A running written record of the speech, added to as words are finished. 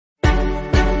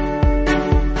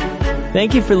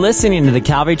Thank you for listening to the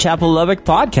Calvary Chapel Lubbock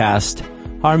podcast.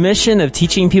 Our mission of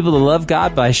teaching people to love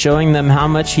God by showing them how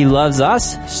much He loves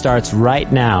us starts right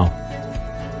now.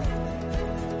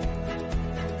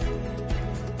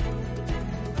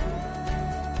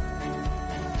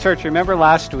 Church, remember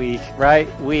last week, right?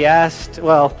 We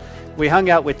hung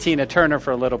out with Tina Turner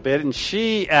for a little bit, and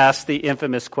she asked the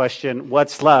infamous question,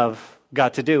 what's love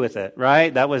got to do with it,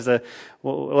 right?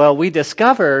 We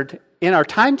discovered in our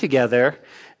time together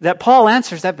that Paul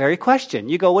answers that very question.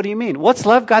 You go, what do you mean? What's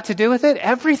love got to do with it?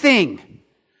 Everything.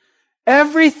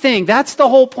 Everything. That's the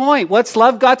whole point. What's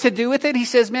love got to do with it? He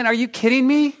says, man, are you kidding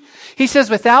me? He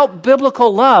says, without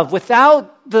biblical love,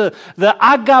 without the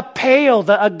agapeo,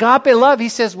 the agape love, he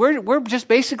says, we're just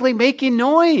basically making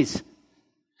noise.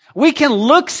 We can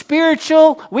look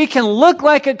spiritual. We can look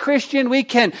like a Christian. We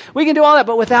can do all that.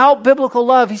 But without biblical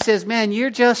love, he says, man, you're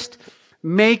just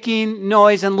making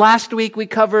noise. And last week we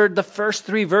covered the first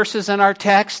 3 verses in our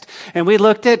text, and we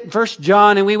looked at 1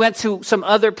 John, and we went to some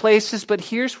other places, but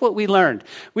here's what we learned.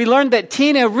 We learned that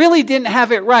Tina really didn't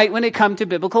have it right when it comes to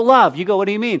biblical love. You go, what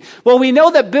do you mean? Well, we know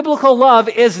that biblical love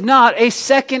is not a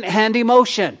second-hand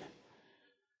emotion.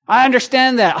 I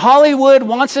understand that. Hollywood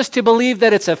wants us to believe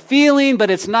that it's a feeling, but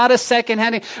it's not a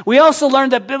second-hand. We also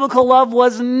learned that biblical love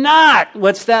was not,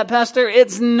 what's that, Pastor?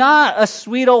 It's not a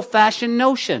sweet old-fashioned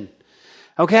notion.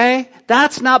 Okay?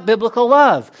 That's not biblical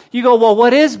love. You go, well,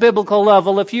 what is biblical love?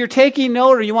 Well, if you're taking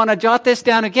note or you want to jot this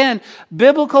down again,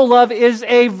 biblical love is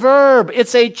a verb.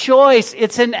 It's a choice.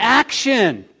 It's an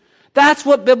action. That's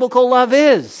what biblical love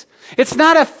is. It's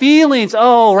not a feelings.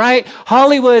 Oh, right?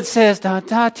 Hollywood says,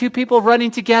 2 people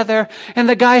running together, and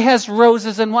the guy has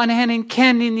roses in one hand and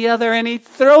candy in the other, and he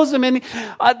throws them in.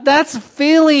 That's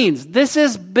feelings. This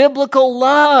is biblical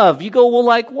love. You go, well,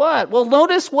 like what? Well,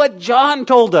 notice what John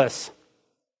told us.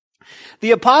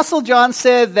 The Apostle John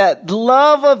said that the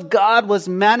love of God was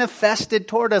manifested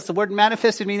toward us. The word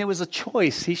manifested means it was a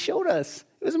choice. He showed us.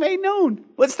 It was made known.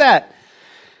 What's that?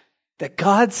 That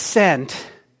God sent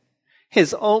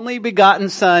His only begotten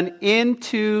Son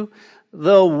into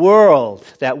the world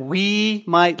that we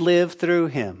might live through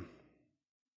Him.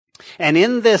 And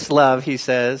in this love, he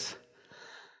says,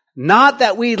 not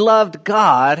that we loved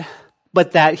God,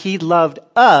 but that He loved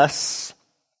us,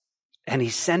 and He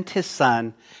sent His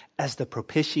Son as the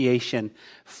propitiation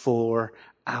for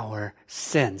our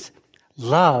sins.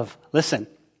 Love, listen,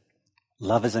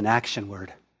 love is an action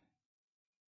word.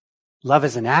 Love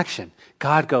is an action.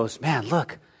 God goes, man,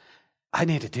 look, I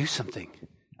need to do something.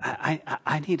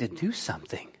 I need to do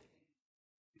something.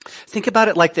 Think about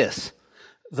it like this.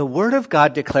 The Word of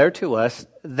God declared to us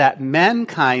that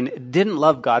mankind didn't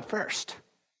love God first.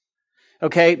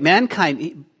 Okay,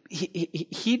 mankind,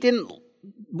 he didn't,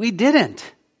 we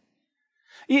didn't.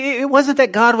 It wasn't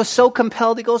that God was so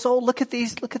compelled. He goes, oh, look at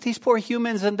these poor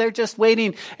humans, and they're just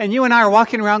waiting. And you and I are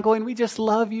walking around going, we just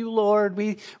love you, Lord.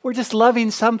 We're just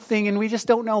loving something, and we just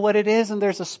don't know what it is, and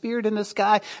there's a spirit in the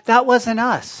sky. That wasn't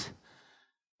us.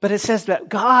 But it says that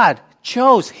God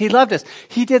chose. He loved us.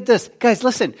 He did this. Guys,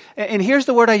 listen, and here's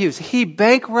the word I use. He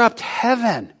bankrupted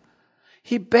heaven.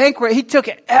 He took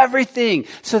everything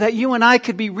so that you and I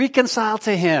could be reconciled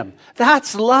to Him.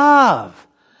 That's love.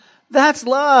 That's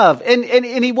love. And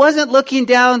He wasn't looking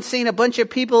down, seeing a bunch of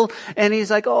people, and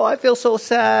He's like, oh, I feel so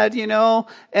sad, you know.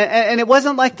 And it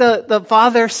wasn't like the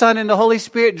Father, Son, and the Holy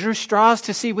Spirit drew straws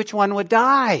to see which one would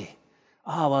die.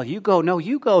 Oh, well, you go. No,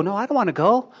 you go. No, I don't want to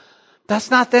go. That's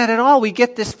not that at all. We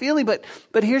get this feeling, but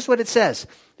here's what it says.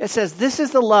 It says, this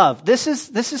is the love. This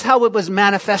is how it was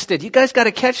manifested. You guys got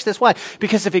to catch this. Why?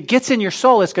 Because if it gets in your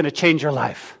soul, it's going to change your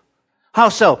life. How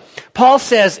so? Paul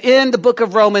says in the book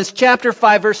of Romans, chapter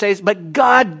 5, verse 8, but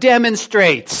God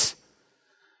demonstrates.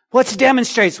 What's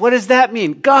demonstrates? What does that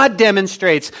mean? God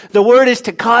demonstrates. The word is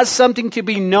to cause something to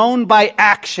be known by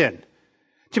action.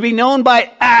 To be known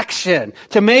by action.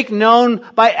 To make known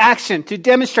by action. To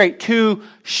demonstrate. To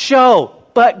show.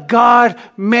 But God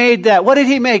made that. What did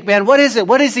He make, man? What is it?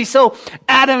 What is He so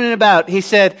adamant about? He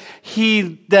said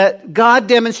that God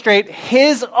demonstrate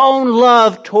His own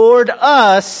love toward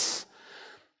us,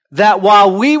 that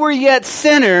while we were yet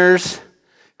sinners,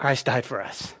 Christ died for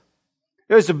us.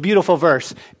 It was a beautiful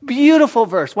verse. Beautiful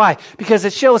verse. Why? Because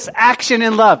it shows action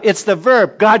in love. It's the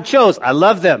verb. God chose. I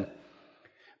love them.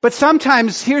 But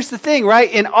sometimes, here's the thing,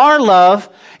 right? In our love,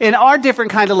 in our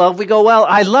different kind of love, we go, well,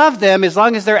 I love them as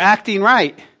long as they're acting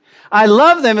right. I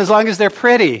love them as long as they're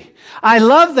pretty. I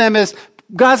love them as,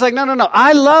 God's like, no.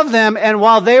 I love them, and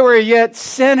while they were yet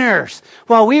sinners,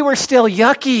 while we were still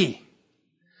yucky,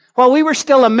 while we were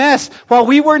still a mess, while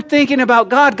we weren't thinking about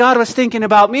God, God was thinking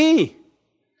about me.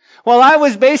 While I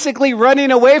was basically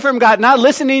running away from God, not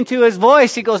listening to his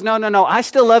voice, he goes, no, I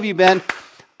still love you, Ben.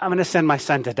 I'm going to send my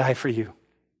son to die for you.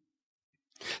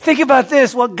 Think about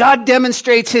this. Well, God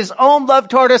demonstrates his own love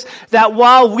toward us, that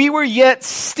while we were yet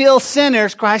still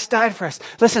sinners, Christ died for us.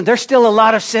 Listen, there's still a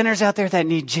lot of sinners out there that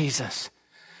need Jesus.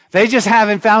 They just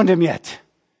haven't found him yet.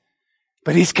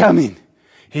 But he's coming.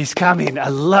 He's coming. I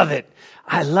love it.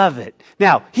 I love it.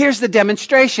 Now, here's the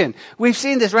demonstration. We've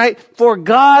seen this, right? For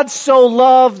God so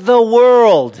loved the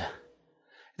world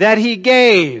that he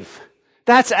gave.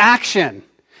 That's action.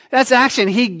 That's action.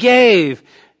 He gave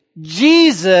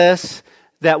Jesus,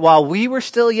 that while we were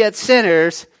still yet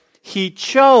sinners, he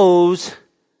chose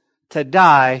to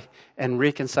die and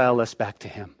reconcile us back to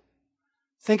him.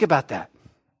 Think about that.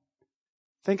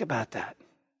 Think about that.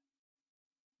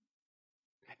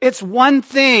 It's one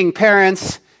thing,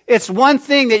 parents. It's one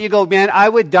thing that you go, man, I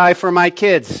would die for my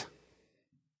kids.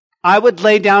 I would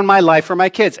lay down my life for my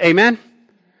kids. Amen?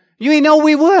 You know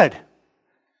we would.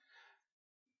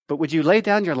 But would you lay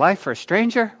down your life for a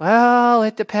stranger? Well,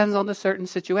 it depends on the certain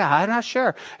situation. I'm not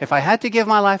sure. If I had to give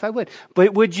my life, I would.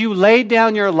 But would you lay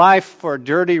down your life for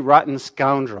dirty, rotten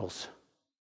scoundrels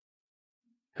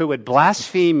who would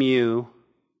blaspheme you,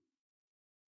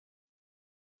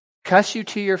 cuss you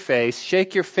to your face,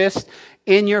 shake your fist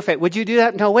in your face? Would you do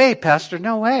that? No way, Pastor.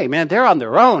 No way. Man, they're on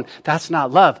their own. That's not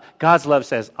love. God's love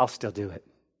says, I'll still do it.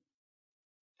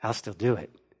 I'll still do it.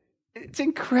 It's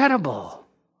incredible.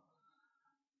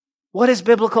 What is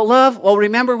biblical love? Well,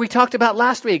 remember we talked about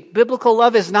last week. Biblical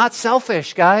love is not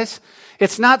selfish, guys.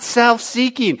 It's not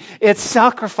self-seeking. It's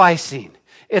sacrificing.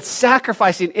 It's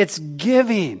sacrificing. It's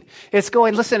giving. It's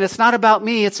going, listen, it's not about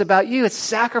me. It's about you. It's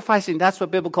sacrificing. That's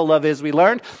what biblical love is, we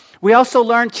learned. We also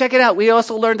learned, check it out, we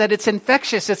also learned that it's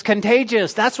infectious. It's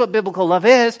contagious. That's what biblical love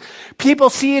is. People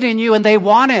see it in you and they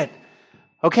want it.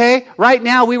 Okay? Right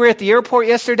now, we were at the airport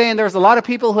yesterday and there was a lot of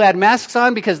people who had masks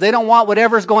on because they don't want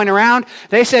whatever's going around.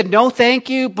 They said, no, thank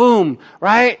you. Boom.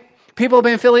 Right? People have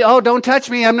been feeling, oh, don't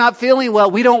touch me. I'm not feeling well.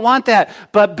 We don't want that.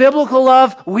 But biblical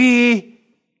love, we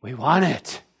want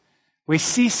it. We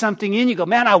see something in you. Go,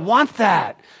 man, I want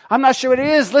that. I'm not sure what it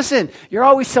is. Listen, you're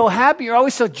always so happy. You're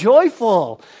always so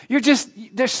joyful.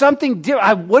 There's something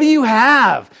different. What do you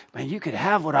have? Man, you could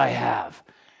have what I have.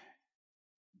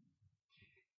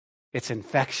 It's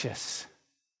infectious.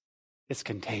 It's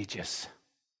contagious.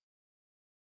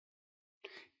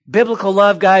 Biblical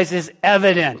love, guys, is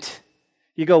evident.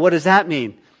 You go, what does that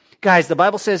mean? Guys, the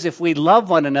Bible says if we love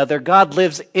one another, God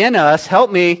lives in us,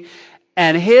 help me,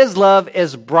 and his love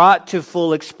is brought to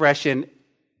full expression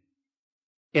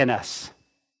in us.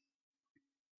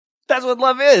 That's what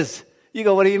love is. You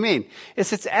go, what do you mean?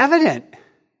 It's evident.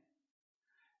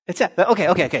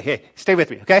 Okay. Stay with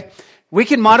me, okay? We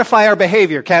can modify our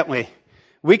behavior, can't we?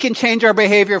 We can change our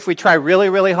behavior if we try really,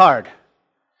 really hard.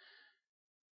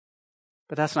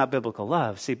 But that's not biblical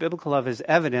love. See, biblical love is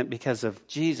evident because of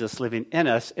Jesus living in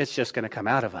us. It's just going to come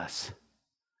out of us.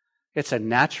 It's a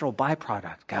natural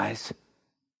byproduct, guys.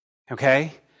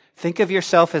 Okay? Think of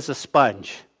yourself as a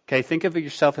sponge. Okay? Think of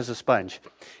yourself as a sponge.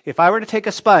 If I were to take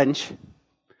a sponge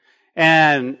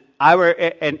and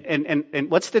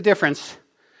what's the difference?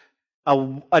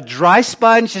 A dry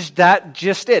sponge is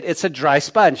just it. It's a dry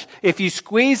sponge. If you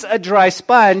squeeze a dry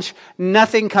sponge,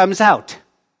 nothing comes out.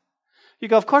 You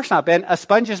go, of course not, Ben. A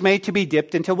sponge is made to be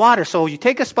dipped into water. So you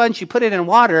take a sponge, you put it in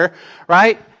water,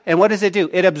 right? And what does it do?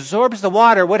 It absorbs the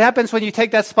water. What happens when you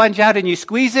take that sponge out and you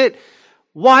squeeze it?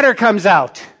 Water comes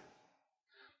out.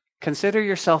 Consider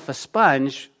yourself a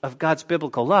sponge of God's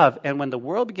biblical love. And when the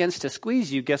world begins to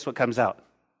squeeze you, guess what comes out?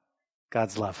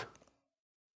 God's love.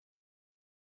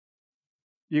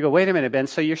 You go, wait a minute, Ben.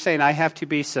 So you're saying I have to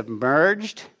be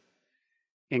submerged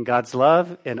in God's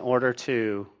love in order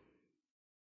to...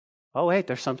 Oh, wait,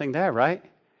 there's something there, right?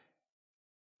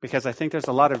 Because I think there's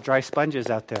a lot of dry sponges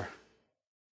out there.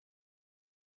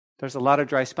 There's a lot of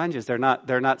dry sponges. They're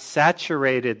not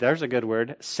saturated, there's a good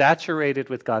word, saturated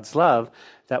with God's love,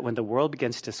 that when the world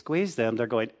begins to squeeze them, they're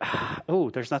going,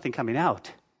 there's nothing coming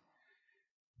out.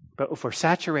 But if we're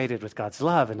saturated with God's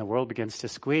love and the world begins to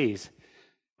squeeze,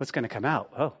 what's going to come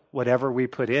out? Oh, whatever we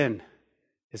put in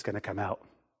is going to come out.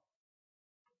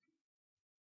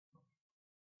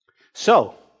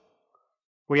 So,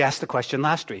 we asked the question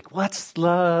last week, what's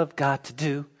love got to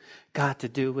do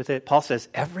with it? Paul says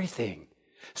everything.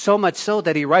 So much so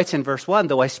that he writes in verse 1,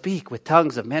 though I speak with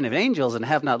tongues of men and angels and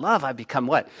have not love, I become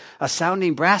what? A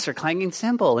sounding brass or clanging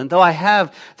cymbal. And though I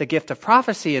have the gift of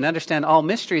prophecy and understand all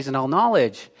mysteries and all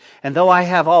knowledge, and though I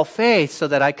have all faith so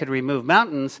that I could remove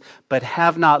mountains, but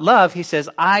have not love, he says,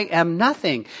 I am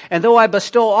nothing. And though I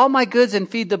bestow all my goods and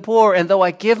feed the poor, and though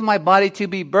I give my body to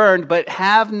be burned, but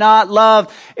have not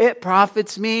love, it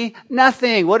profits me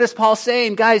nothing. What is Paul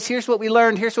saying? Guys, here's what we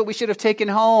learned. Here's what we should have taken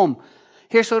home.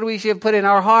 Here's what we should have put in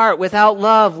our heart. Without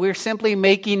love, we're simply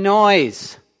making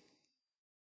noise.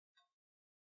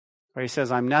 Or he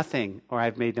says, I'm nothing, or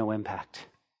I've made no impact.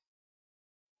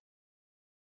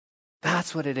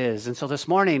 That's what it is. And so this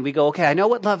morning we go, okay, I know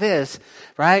what love is,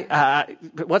 right?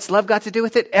 What's love got to do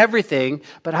with it? Everything.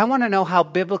 But I want to know how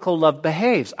biblical love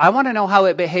behaves. I want to know how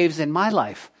it behaves in my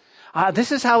life.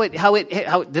 This is how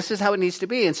it needs to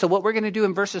be. And so what we're going to do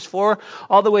in verses 4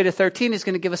 all the way to 13 is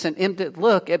going to give us an in-depth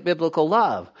look at biblical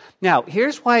love. Now,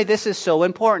 here's why this is so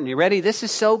important. You ready? This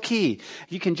is so key.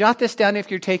 You can jot this down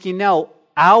if you're taking note.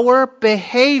 Our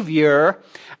behavior,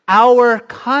 our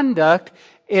conduct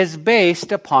is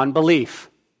based upon belief.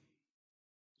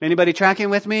 Anybody tracking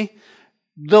with me?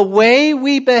 The way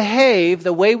we behave,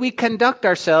 the way we conduct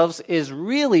ourselves is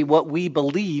really what we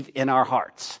believe in our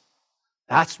hearts.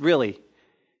 That's really,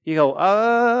 you go,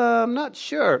 I'm not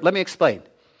sure. Let me explain.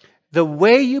 The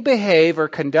way you behave or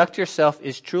conduct yourself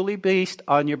is truly based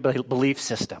on your belief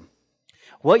system.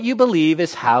 What you believe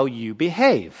is how you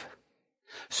behave.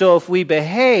 So if we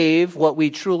behave what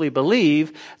we truly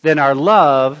believe, then our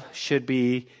love should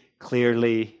be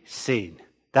clearly seen.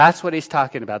 That's what he's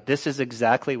talking about. This is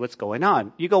exactly what's going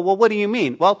on. You go, well, what do you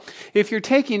mean? Well, if you're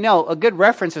taking note, a good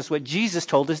reference is what Jesus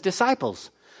told his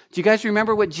disciples. Do you guys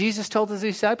remember what Jesus told his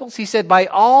disciples? He said, by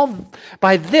love,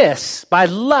 by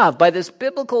this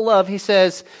biblical love, he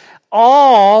says,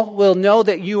 all will know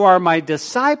that you are my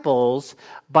disciples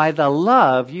by the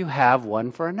love you have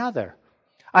one for another.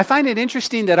 I find it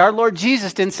interesting that our Lord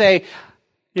Jesus didn't say,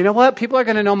 you know what? People are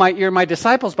going to know you're my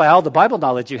disciples by all the Bible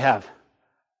knowledge you have.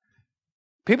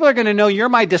 People are going to know you're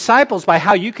my disciples by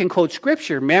how you can quote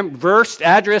scripture, verse,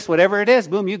 address, whatever it is.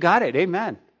 Boom, you got it.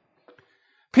 Amen.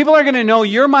 People are going to know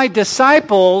you're my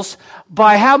disciples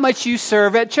by how much you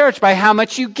serve at church, by how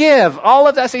much you give. All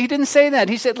of that. So he didn't say that.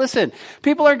 He said, listen,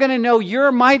 people are going to know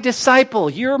you're my disciple,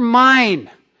 you're mine,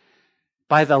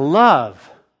 by the love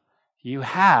you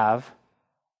have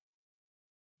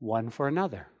one for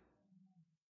another.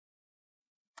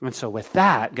 And so with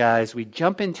that, guys, we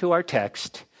jump into our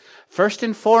text. First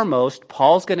and foremost,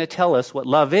 Paul's going to tell us what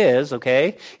love is,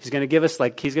 okay? He's going to give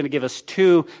us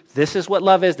 2, this is what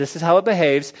love is, this is how it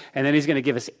behaves, and then he's going to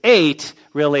give us 8,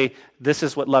 really, this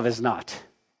is what love is not.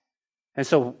 And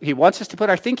so he wants us to put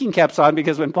our thinking caps on,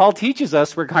 because when Paul teaches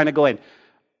us, we're kind of going,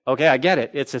 okay, I get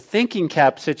it. It's a thinking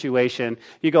cap situation.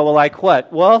 You go, well, like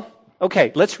what? Well,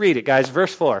 okay, let's read it, guys.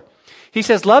 Verse 4. He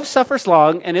says, love suffers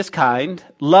long and is kind.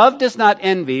 Love does not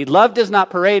envy. Love does not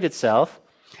parade itself,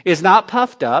 is not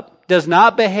puffed up, does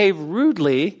not behave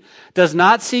rudely, does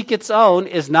not seek its own,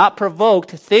 is not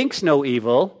provoked, thinks no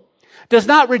evil, does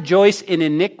not rejoice in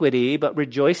iniquity, but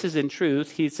rejoices in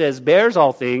truth. He says, bears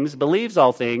all things, believes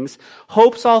all things,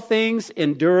 hopes all things,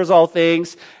 endures all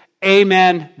things.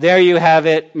 Amen. There you have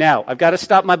it. Now, I've got to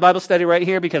stop my Bible study right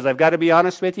here because I've got to be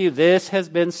honest with you. This has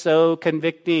been so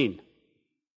convicting.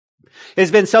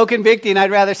 It's been so convicting,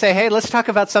 I'd rather say, hey, let's talk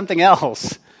about something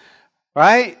else.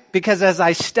 Right? Because as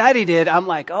I studied it, I'm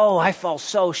like, oh, I fall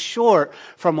so short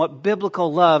from what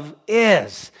biblical love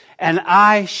is. And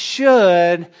I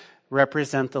should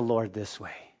represent the Lord this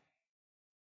way.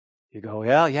 You go,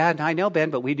 well, yeah, I know, Ben,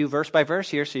 but we do verse by verse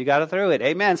here, so you got to through it.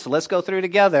 Amen. So let's go through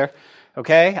together.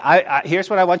 Okay? Here's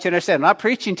what I want you to understand. I'm not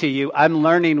preaching to you. I'm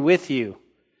learning with you.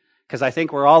 Because I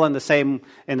think we're all in the same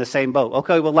boat.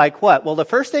 Okay, well, like what? Well, the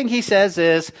first thing he says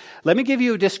is, let me give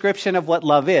you a description of what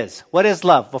love is. What is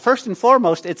love? Well, first and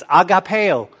foremost, it's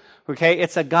agapeo. Okay,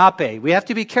 it's agape. We have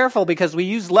to be careful because we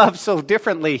use love so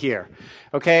differently here.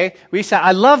 Okay, we say,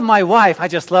 I love my wife. I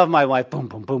just love my wife. Boom,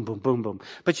 boom, boom, boom, boom, boom.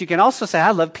 But you can also say,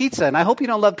 I love pizza. And I hope you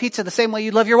don't love pizza the same way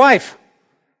you love your wife.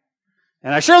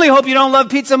 And I surely hope you don't love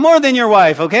pizza more than your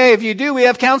wife. Okay, if you do, we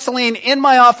have counseling in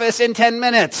my office in 10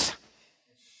 minutes.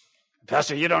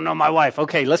 Pastor, you don't know my wife.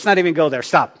 Okay, let's not even go there.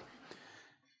 Stop.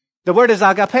 The word is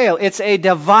agapeo. It's a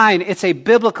divine, it's a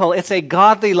biblical, it's a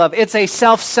godly love. It's a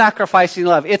self-sacrificing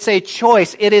love. It's a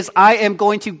choice. It is, I am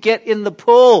going to get in the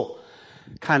pool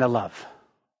kind of love.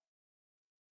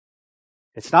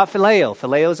 It's not phileo.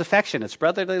 Phileo is affection. It's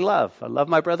brotherly love. I love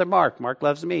my brother Mark. Mark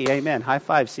loves me. Amen. High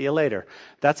five. See you later.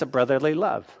 That's a brotherly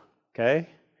love. Okay?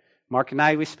 Mark and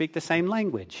I, we speak the same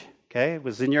language. Okay, I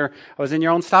was in your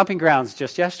own stomping grounds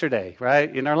just yesterday,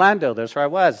 right? In Orlando, that's where I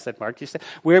was. I said, Mark, you said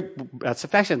that's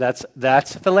affection. That's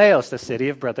phileos, the city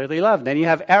of brotherly love. Then you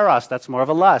have eros, that's more of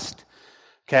a lust.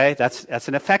 Okay, that's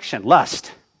an affection,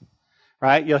 lust.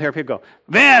 Right? You'll hear people go,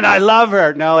 man, I love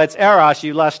her. No, it's eros,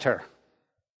 you lust her.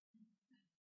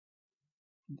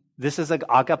 This is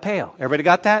agapeo. Everybody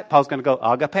got that? Paul's going to go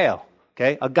agapeo.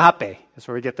 Okay, agape. That's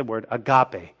where we get the word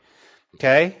agape.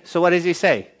 Okay, so what does he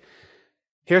say?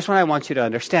 Here's what I want you to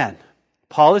understand.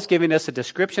 Paul is giving us a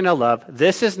description of love.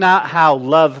 This is not how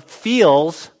love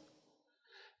feels,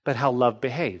 but how love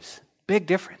behaves. Big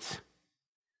difference.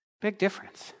 Big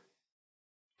difference.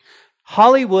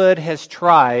 Hollywood has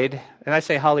tried, and I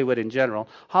say Hollywood in general,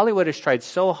 Hollywood has tried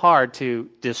so hard to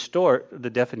distort the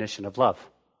definition of love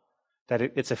that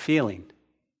it's a feeling.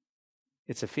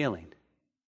 It's a feeling.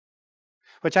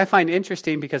 Which I find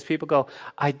interesting because people go,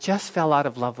 I just fell out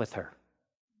of love with her.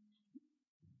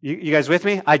 You guys with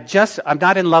me? I'm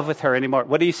not in love with her anymore.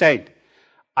 What are you saying?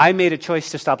 I made a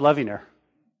choice to stop loving her.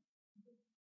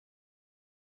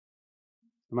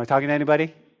 Am I talking to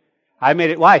anybody? I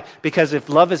made it. Why? Because if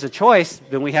love is a choice,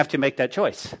 then we have to make that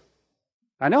choice.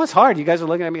 I know it's hard. You guys are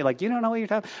looking at me like, you don't know what you're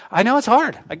talking about. I know it's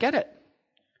hard. I get it.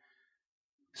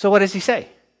 So what does he say?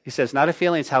 He says, not a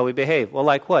feeling, it's how we behave. Well,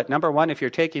 like what? Number one, if you're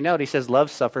taking note, he says,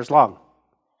 love suffers long.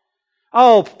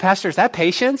 Oh, Pastor, is that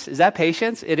patience? Is that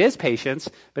patience? It is patience,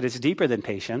 but it's deeper than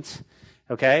patience.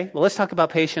 Okay? Well, let's talk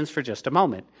about patience for just a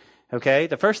moment. Okay?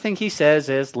 The first thing he says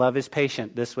is love is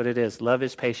patient. This is what it is. Love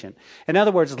is patient. In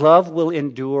other words, love will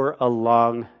endure a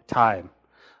long time.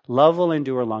 Love will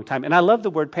endure a long time. And I love the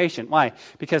word patient. Why?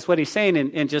 Because what he's saying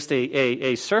in just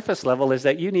a surface level is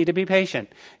that you need to be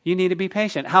patient. You need to be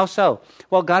patient. How so?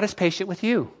 Well, God is patient with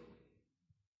you.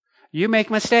 You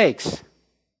make mistakes.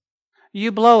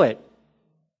 You blow it.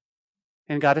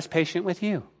 And God is patient with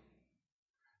you.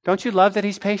 Don't you love that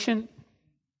he's patient?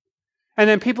 And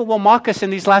then people will mock us in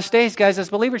these last days, guys, as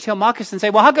believers. He'll mock us and say,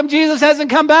 well, how come Jesus hasn't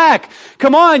come back?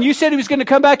 Come on, you said he was going to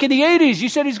come back in the 80s. You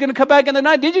said he was going to come back in the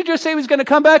 90s. Did you just say he was going to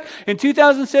come back in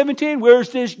 2017? Where's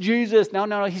this Jesus?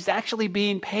 No. He's actually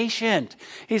being patient.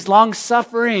 He's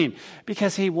long-suffering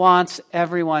because he wants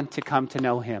everyone to come to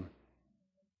know him.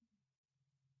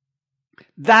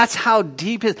 That's how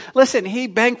deep his... Listen, he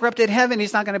bankrupted heaven.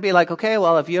 He's not going to be like, okay,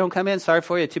 well, if you don't come in, sorry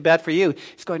for you, too bad for you.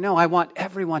 He's going, no, I want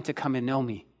everyone to come and know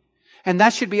me. And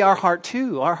that should be our heart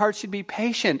too. Our heart should be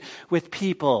patient with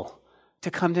people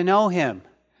to come to know him.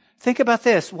 Think about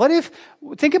this.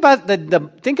 Think about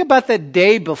the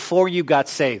day before you got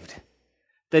saved.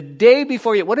 The day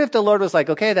before you, what if the Lord was like,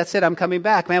 okay, that's it, I'm coming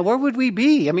back. Man, where would we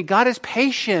be? I mean, God is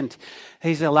patient.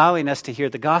 He's allowing us to hear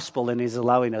the gospel and he's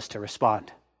allowing us to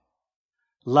respond.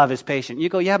 Love is patient. You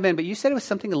go, yeah, man, but you said it was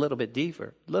something a little bit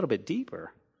deeper.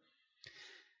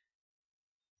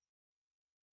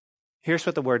 Here's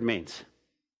what the word means.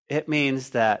 It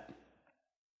means that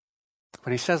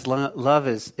when he says love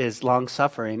is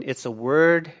long-suffering, it's a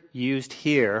word used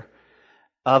here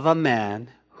of a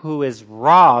man who is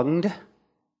wronged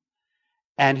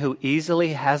and who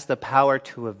easily has the power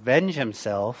to avenge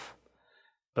himself,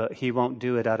 but he won't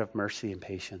do it out of mercy and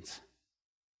patience.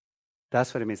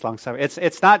 That's what it means, long-suffering.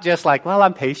 It's not just like, well,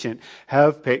 I'm patient,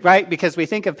 right? Because we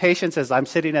think of patience as I'm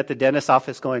sitting at the dentist's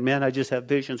office going, man, I just have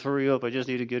patience, hurry up, I just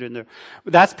need to get in there.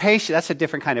 That's patience. That's a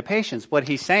different kind of patience. What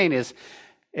he's saying is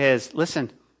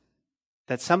listen,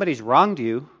 that somebody's wronged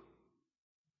you,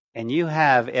 and you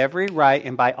have every right,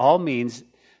 and by all means,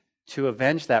 to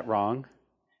avenge that wrong,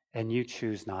 and you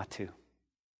choose not to.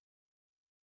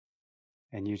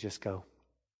 And you just go,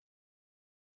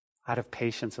 out of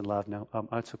patience and love, no,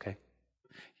 it's okay.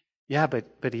 Yeah,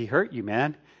 but he hurt you,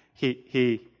 man.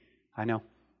 I know.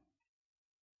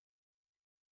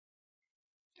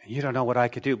 You don't know what I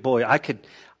could do. Boy, I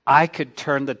could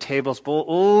turn the tables.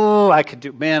 Oh, I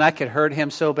could hurt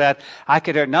him so bad.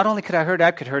 Not only could I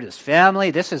hurt his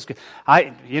family. This is,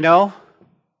 but you don't.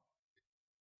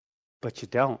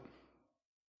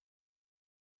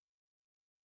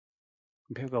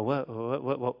 And people go,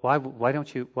 what, why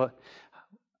don't you, what?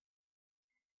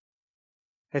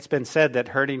 It's been said that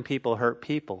hurting people hurt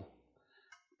people.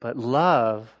 But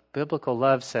love, biblical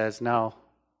love says, no,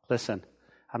 listen,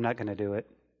 I'm not going to do it.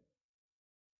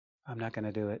 I'm not going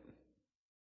to do it.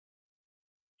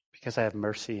 Because I have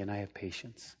mercy and I have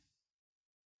patience.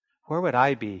 Where would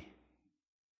I be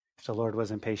if the Lord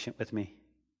wasn't patient with me?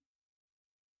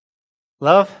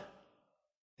 Love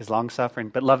is long-suffering,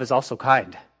 but love is also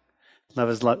kind.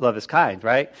 Love is kind,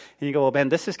 right? And you go, well, Ben,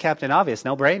 this is Captain Obvious,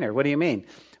 no-brainer. What do you mean?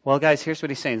 Well, guys, here's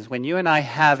what he's saying. When you and I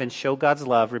have and show God's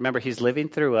love, remember, he's living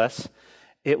through us,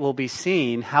 it will be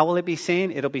seen. How will it be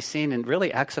seen? It'll be seen in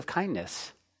really acts of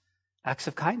kindness. Acts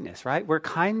of kindness, right? We're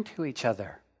kind to each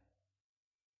other.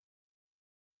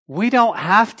 We don't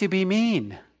have to be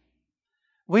mean.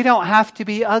 We don't have to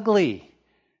be ugly.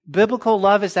 Biblical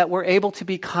love is that we're able to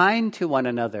be kind to one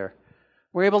another.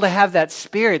 We're able to have that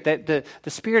spirit, that the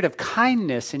spirit of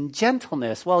kindness and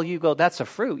gentleness. Well, you go, that's a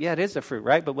fruit. Yeah, it is a fruit,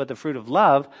 right? But what the fruit of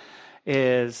love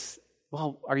is,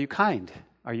 well, are you kind?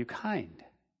 Are you kind?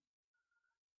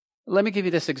 Let me give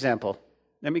you this example.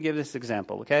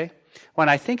 Okay? When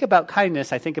I think about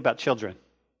kindness, I think about children.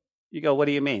 You go, what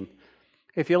do you mean?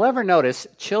 If you'll ever notice,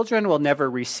 children will never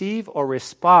receive or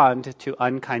respond to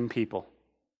unkind people.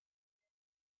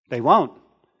 They won't.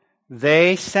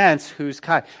 They sense who's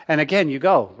kind. And again, you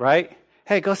go, right?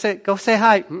 Hey, go say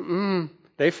hi. Mm-mm.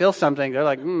 They feel something. They're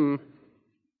like, mm.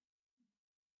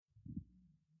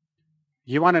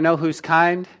 You want to know who's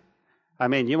kind? I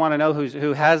mean, you want to know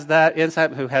who has that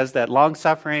insight, who has that long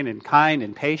suffering and kind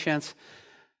and patience.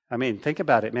 I mean, think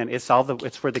about it, man. It's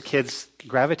where the kids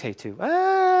gravitate to.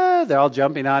 They're all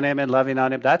jumping on him and loving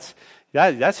on him. That's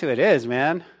who it is,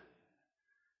 man.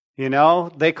 You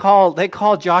know, they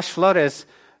call Josh Flores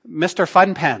Mr.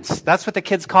 Fun Pants. That's what the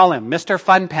kids call him, Mr.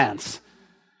 Fun Pants.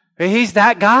 He's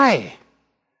that guy.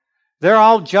 They're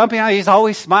all jumping on. He's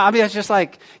always smiling. I mean, it's just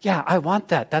like, yeah, I want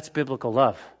that. That's biblical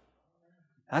love.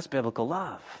 That's biblical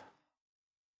love.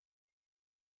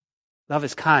 Love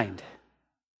is kind.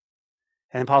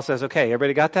 And Paul says, okay,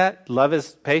 everybody got that? Love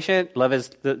is patient. Love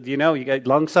is, you got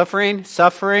long suffering.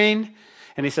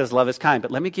 And he says, love is kind.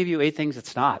 But let me give you 8 things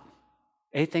it's not.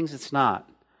 8 things it's not.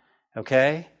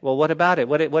 Okay? Well, what about it?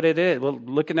 What it is? Well,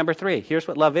 look at number 3. Here's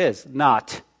what love is.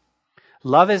 Not.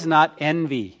 Love is not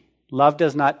envy. Love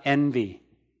does not envy.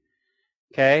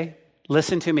 Okay?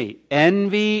 Listen to me.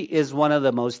 Envy is one of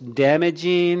the most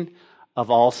damaging of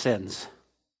all sins.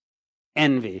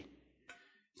 Envy.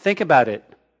 Think about it.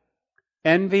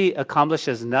 Envy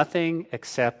accomplishes nothing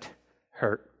except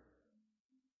hurt.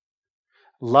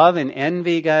 Love and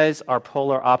envy, guys, are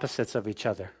polar opposites of each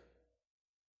other.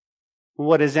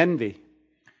 What is envy?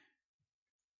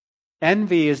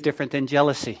 Envy is different than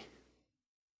jealousy.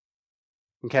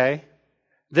 Okay?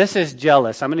 This is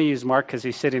jealous. I'm going to use Mark because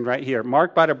he's sitting right here.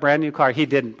 Mark bought a brand new car. He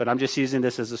didn't, but I'm just using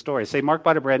this as a story. Say Mark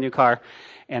bought a brand new car,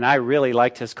 and I really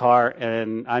liked his car,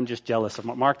 and I'm just jealous of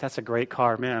Mark. That's a great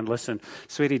car. Man, listen,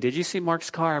 sweetie, did you see Mark's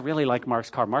car? I really like Mark's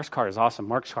car. Mark's car is awesome.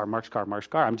 Mark's car.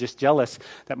 I'm just jealous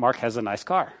that Mark has a nice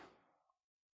car.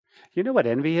 You know what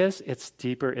envy is? It's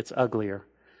deeper. It's uglier.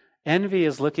 Envy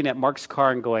is looking at Mark's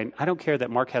car and going, I don't care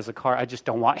that Mark has a car. I just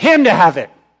don't want him to have it.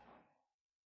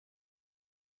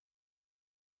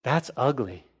 That's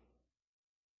ugly.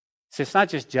 So it's not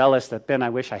just jealous that, Ben, I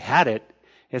wish I had it.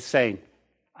 It's saying,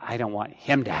 I don't want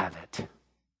him to have it.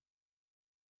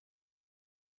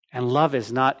 And love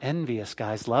is not envious,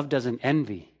 guys. Love doesn't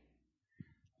envy.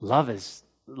 Love is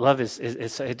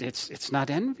it's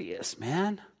not envious,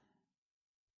 man.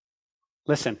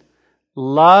 Listen,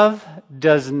 love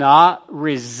does not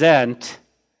resent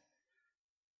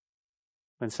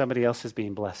when somebody else is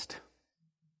being blessed.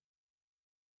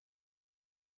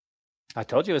 I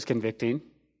told you it was convicting.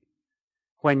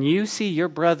 When you see your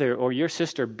brother or your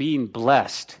sister being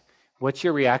blessed, what's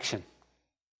your reaction?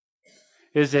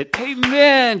 Is it,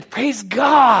 amen, praise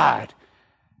God?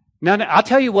 No, I'll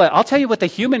tell you what the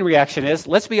human reaction is.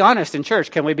 Let's be honest in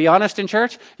church. Can we be honest in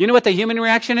church? You know what the human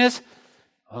reaction is?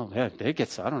 Oh, man, I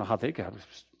don't know how they got.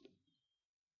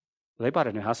 They bought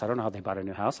a new house. I don't know how they bought a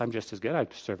new house. I'm just as good. I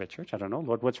serve at church. I don't know.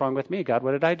 Lord, what's wrong with me? God,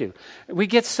 what did I do? We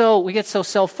get so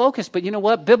self-focused, but you know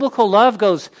what? Biblical love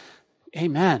goes,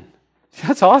 amen.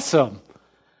 That's awesome.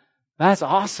 That's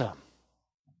awesome.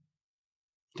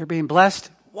 You're being blessed?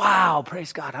 Wow,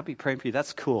 praise God. I'll be praying for you.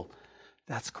 That's cool.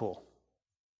 That's cool.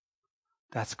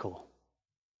 That's cool.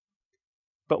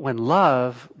 But when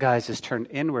love, guys, is turned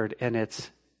inward and it's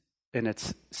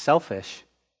selfish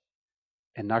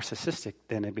and narcissistic,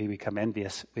 then we become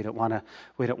envious. We don't want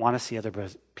to see other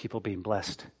people being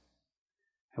blessed.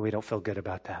 And we don't feel good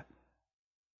about that.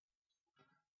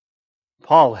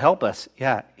 Paul, help us.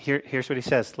 Yeah, here's what he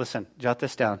says. Listen, jot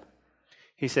this down.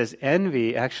 He says,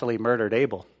 envy actually murdered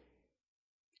Abel.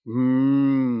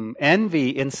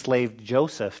 Envy enslaved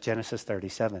Joseph, Genesis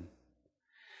 37.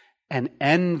 And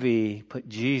envy put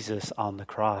Jesus on the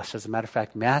cross. As a matter of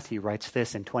fact, Matthew writes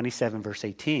this in 27 verse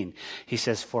 18. He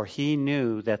says, for he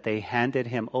knew that they handed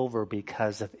him over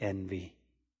because of envy.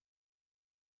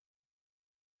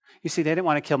 You see, they didn't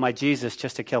want to kill my Jesus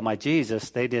just to kill my Jesus.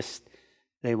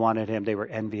 They wanted him. They were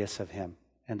envious of him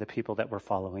and the people that were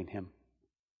following him.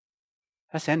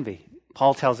 That's envy.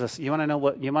 Paul tells us, you want to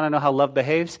know how love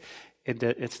behaves?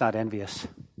 It's not envious.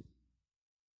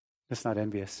 It's not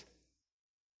envious.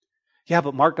 Yeah,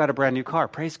 but Mark got a brand new car.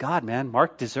 Praise God, man.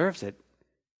 Mark deserves it.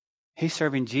 He's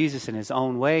serving Jesus in his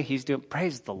own way. He's doing,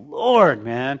 praise the Lord,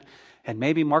 man. And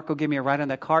maybe Mark will give me a ride on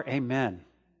that car. Amen.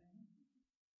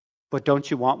 But don't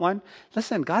you want one?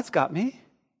 Listen, God's got me.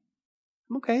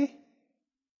 I'm okay.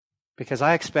 Because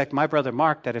I expect my brother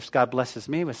Mark that if God blesses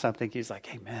me with something, he's like,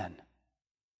 amen.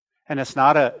 And it's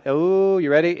not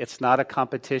you ready? It's not a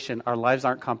competition. Our lives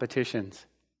aren't competitions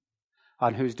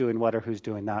on who's doing what or who's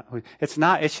doing that. It's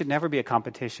not. It should never be a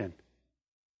competition.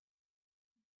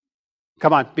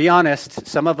 Come on, be honest.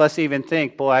 Some of us even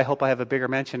think, boy, I hope I have a bigger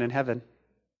mansion in heaven.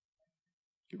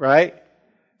 Right?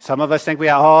 Some of us think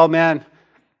oh man.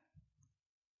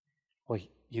 Well,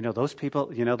 those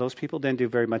people didn't do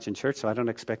very much in church, so I don't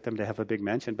expect them to have a big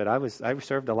mansion, but I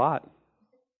served a lot.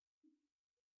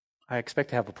 I expect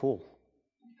to have a pool.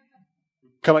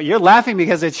 Come on, you're laughing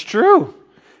because it's true.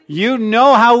 You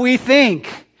know how we think.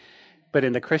 But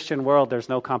in the Christian world, there's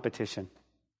no competition.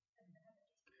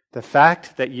 The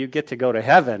fact that you get to go to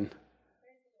heaven,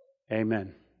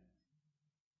 amen.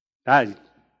 I think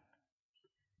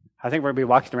we're going to be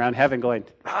walking around heaven going,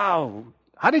 oh,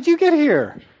 how did you get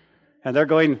here? And they're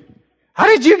going, how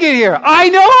did you get here? I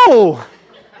know!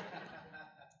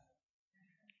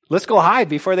 Let's go hide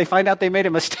before they find out they made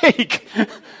a mistake.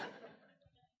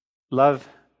 Love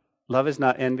is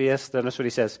not envious. Notice what he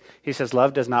says. He says,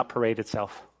 love does not parade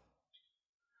itself.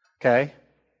 Okay?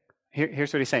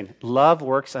 Here's what he's saying. Love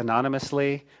works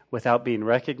anonymously without being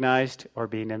recognized or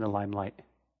being in the limelight.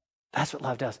 That's what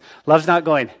love does. Love's not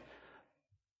going,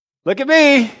 look at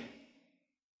me.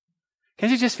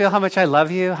 Can't you just feel how much I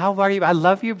love you? How are you? I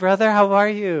love you, brother. How are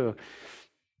you?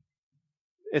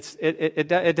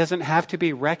 It doesn't have to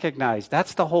be recognized.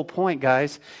 That's the whole point,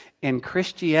 guys. In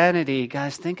Christianity,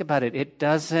 guys, think about it. It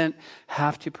doesn't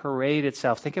have to parade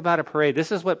itself. Think about a parade.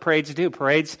 This is what parades do.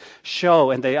 Parades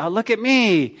show, and look at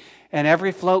me. And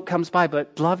every float comes by,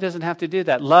 but love doesn't have to do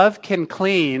that. Love can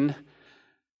clean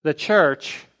the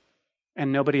church,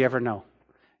 and nobody ever know.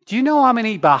 Do you know how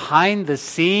many behind the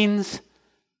scenes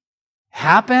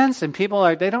happens? And people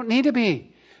they don't need to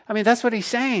be. I mean, that's what he's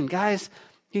saying, guys.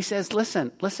 He says,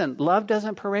 listen, love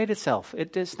doesn't parade itself.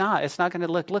 It's not going to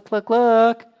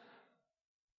look.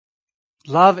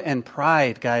 Love and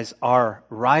pride, guys, are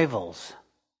rivals.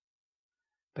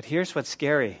 But here's what's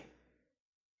scary.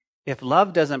 If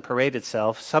love doesn't parade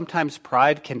itself, sometimes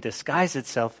pride can disguise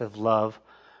itself as love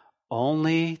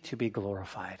only to be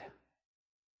glorified.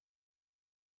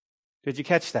 Did you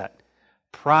catch that?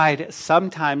 Pride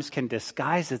sometimes can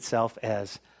disguise itself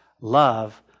as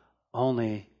love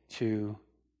only to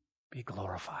be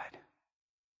glorified.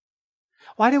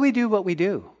 Why do we do what we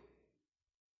do?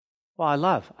 Well, I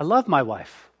love my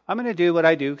wife. I'm going to do what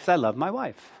I do because I love my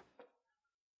wife.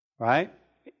 Right?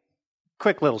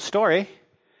 Quick little story.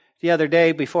 The other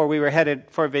day, before we were headed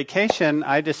for vacation,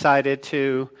 I decided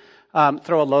to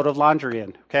throw a load of laundry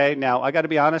in. Okay, now I got to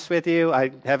be honest with you.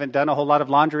 I haven't done a whole lot of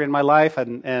laundry in my life,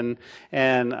 and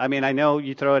I mean, I know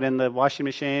you throw it in the washing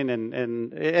machine,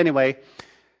 and anyway,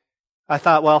 I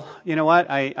thought, well, you know what?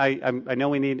 I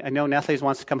know Nestle's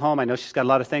wants to come home. I know she's got a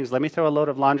lot of things. Let me throw a load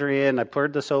of laundry in. I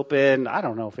poured the soap in. I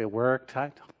don't know if it worked.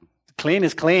 Clean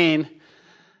is clean.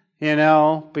 You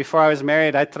know, before I was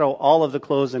married, I'd throw all of the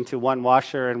clothes into one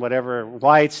washer and whatever,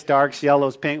 whites, darks,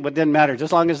 yellows, pink, but it didn't matter, just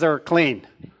as long as they were clean.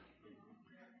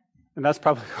 And that's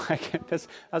probably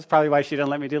why she didn't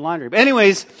let me do laundry. But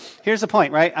anyways, here's the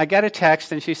point, right? I got a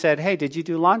text and she said, hey, did you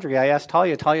do laundry? I asked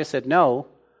Talia. Talia said no.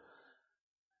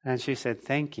 And she said,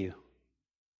 thank you.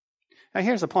 Now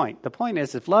here's the point. The point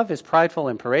is, if love is prideful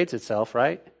and parades itself,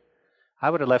 right?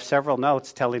 I would have left several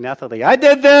notes telling Natalie, I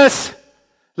did this!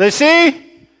 Let's see?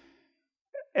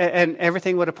 And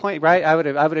everything would have pointed, right? I would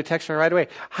have texted her right away.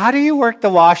 How do you work the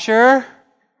washer?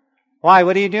 Why?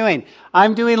 What are you doing?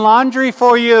 I'm doing laundry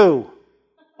for you.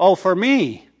 Oh, for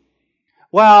me.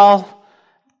 Well,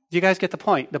 you guys get the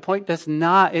point. The point does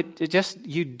not, it just,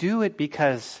 you do it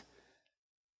because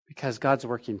God's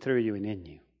working through you and in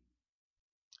you.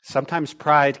 Sometimes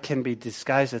pride can be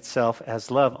disguised itself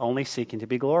as love, only seeking to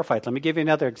be glorified. Let me give you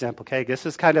another example, okay? This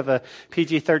is kind of a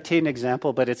PG-13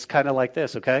 example, but it's kind of like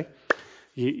this, okay?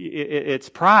 It's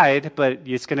pride, but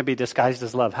it's going to be disguised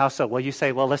as love. How so? Well, you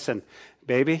say, well, listen,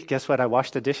 baby, guess what? I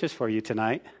washed the dishes for you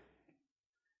tonight.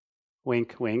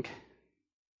 Wink, wink.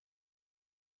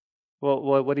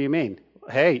 Well, what do you mean?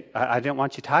 Hey, I didn't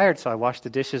want you tired, so I washed the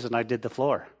dishes and I did the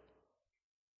floor.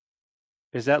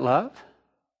 Is that love?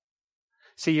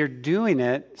 See, you're doing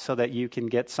it so that you can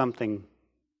get something.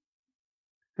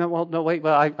 No, wait.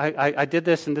 Well, I did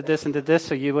this and did this and did this,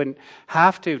 so you wouldn't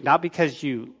have to. Not because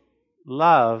you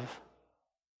love,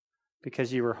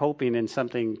 because you were hoping in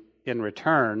something in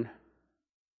return.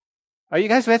 Are you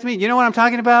guys with me? You know what I'm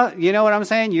talking about? You know what I'm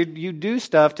saying? You do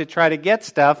stuff to try to get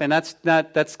stuff, and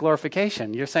that's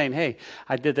glorification. You're saying, hey,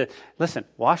 I did the, listen,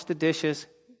 wash the dishes,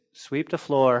 sweep the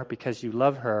floor because you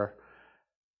love her,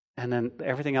 and then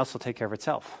everything else will take care of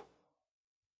itself.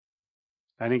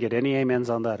 I didn't get any amens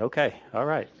on that. Okay, all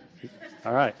right.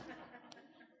 All right.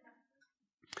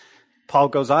 Paul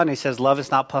goes on, he says, love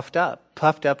is not puffed up.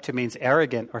 Puffed up to means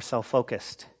arrogant or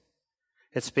self-focused.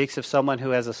 It speaks of someone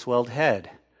who has a swelled head,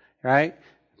 right?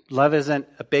 Love isn't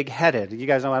a big-headed. You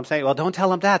guys know what I'm saying? Well, don't tell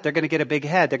them that. They're going to get a big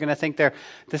head. They're going to think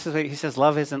this is what he says,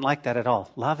 love isn't like that at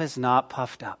all. Love is not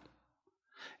puffed up.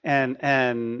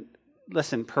 And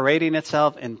listen, parading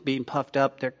itself and being puffed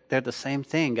up, they're the same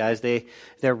thing, guys.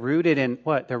 They're rooted in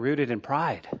what? They're rooted in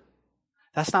pride.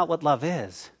 That's not what love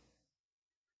is.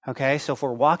 Okay, so if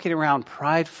we're walking around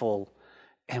prideful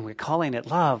and we're calling it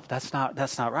love, that's not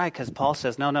right, because Paul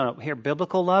says, no. Here,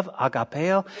 biblical love,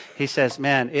 agapeo, he says,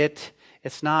 man,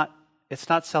 it's not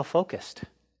self-focused.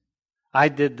 I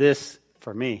did this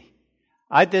for me.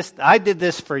 I did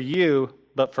this for you,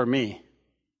 but for me.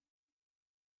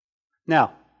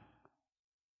 Now,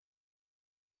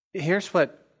 here's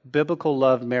what biblical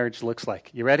love marriage looks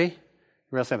like. You ready?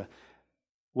 Real simple.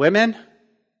 Women,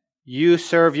 you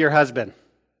serve your husband.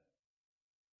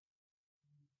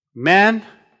 Men,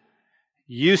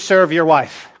 you serve your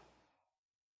wife.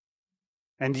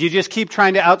 And you just keep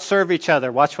trying to outserve each other.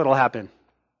 Watch what will happen.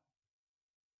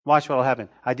 Watch what will happen.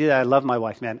 I do that. I love my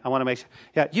wife, man. I want to make sure.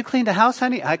 Yeah, you clean the house,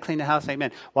 honey? I clean the house.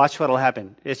 Amen. Watch what will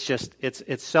happen. It's just,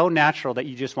 it's so natural that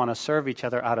you just want to serve each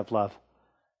other out of love.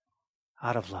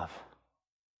 Out of love.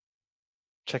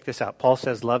 Check this out. Paul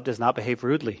says love does not behave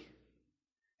rudely.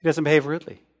 He doesn't behave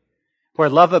rudely. Where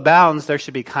love abounds, there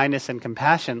should be kindness and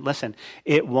compassion. Listen,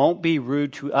 it won't be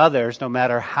rude to others no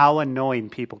matter how annoying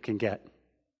people can get.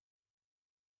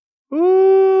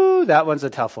 Ooh, that one's a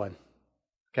tough one.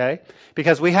 Okay?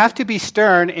 Because we have to be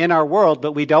stern in our world,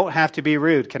 but we don't have to be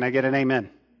rude. Can I get an amen?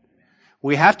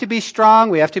 We have to be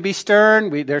strong. We have to be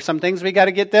stern. There's some things we got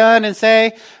to get done and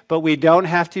say, but we don't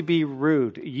have to be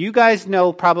rude. You guys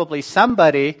know probably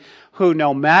somebody who,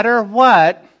 no matter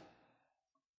what,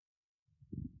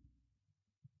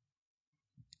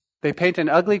 they paint an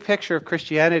ugly picture of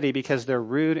Christianity because they're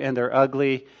rude and they're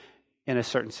ugly in a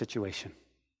certain situation.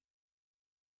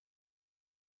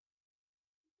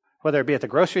 Whether it be at the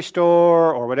grocery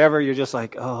store or whatever, you're just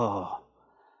like, oh.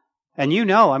 And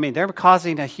they're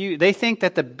causing they think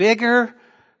that the bigger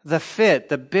the fit,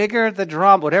 the bigger the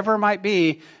drama, whatever it might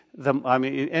be, listen,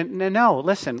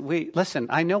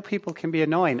 I know people can be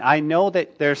annoying. I know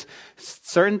that there's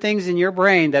certain things in your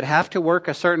brain that have to work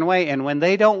a certain way, and when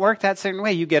they don't work that certain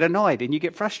way, you get annoyed and you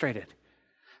get frustrated.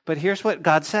 But here's what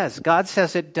God says. God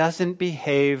says it doesn't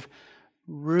behave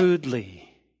rudely.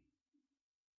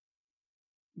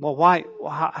 Well, why?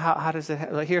 How does it?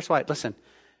 Here's why. Listen,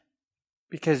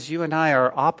 because you and I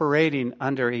are operating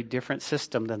under a different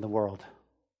system than the world.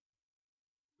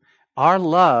 Our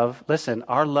love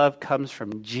comes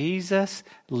from Jesus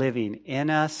living in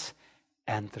us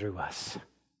and through us.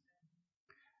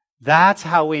 That's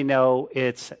how we know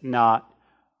it's not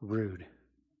rude.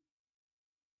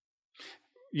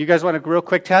 You guys want a real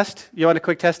quick test? You want a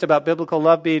quick test about biblical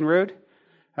love being rude?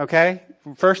 Okay?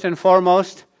 First and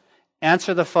foremost,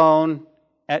 answer the phone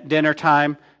at dinner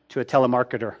time to a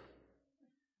telemarketer.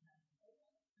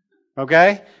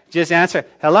 Okay? Just answer.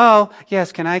 Hello?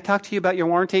 Yes, can I talk to you about your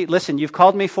warranty? Listen, you've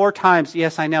called me 4 times.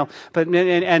 Yes, I know. But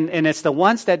and it's the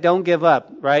ones that don't give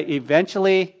up, right?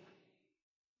 Eventually,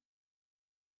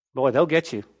 boy, they'll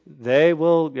get you. They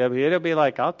will. It'll be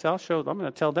like, I'm going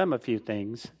to tell them a few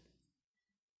things.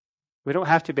 We don't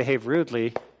have to behave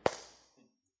rudely.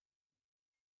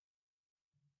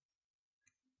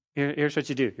 Here's what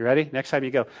you do. You ready? Next time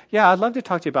you go, yeah, I'd love to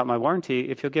talk to you about my warranty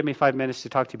if you'll give me 5 minutes to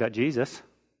talk to you about Jesus.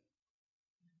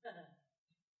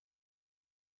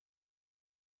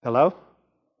 Hello?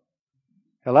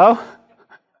 Hello?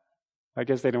 I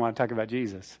guess they don't want to talk about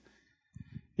Jesus.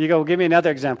 You go, give me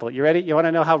another example. You ready? You want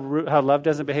to know how love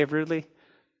doesn't behave rudely?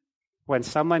 When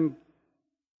someone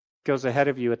goes ahead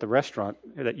of you at the restaurant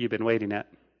that you've been waiting at.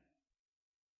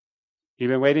 You've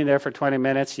been waiting there for 20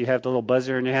 minutes. You have the little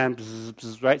buzzer in your hand. Bzz,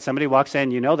 bzz, right? Somebody walks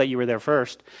in. You know that you were there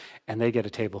first. And they get a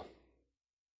table.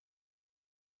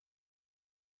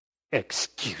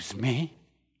 Excuse me?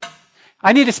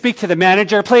 I need to speak to the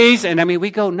manager, please. And we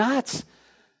go nuts.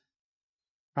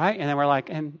 Right? And then we're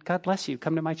like, and God bless you,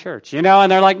 come to my church. And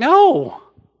they're like, no.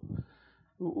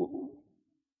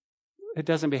 It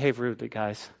doesn't behave rudely,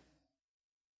 guys.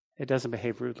 It doesn't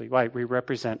behave rudely. Why? We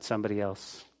represent somebody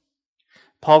else.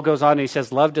 Paul goes on and he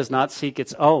says, love does not seek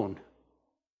its own.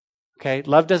 Okay?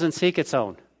 Love doesn't seek its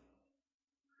own.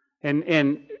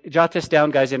 And jot this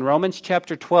down, guys. In Romans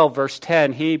chapter 12, verse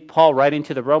 10, Paul, writing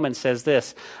to the Romans, says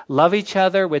this: love each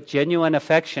other with genuine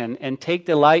affection and take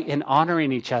delight in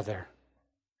honoring each other.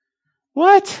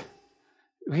 What?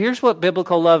 Here's what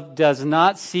biblical love does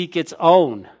not seek its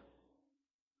own.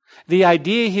 The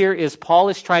idea here is Paul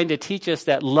is trying to teach us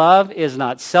that love is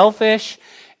not selfish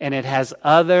and it has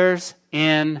others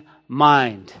in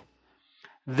mind.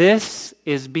 This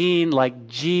is being like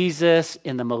Jesus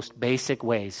in the most basic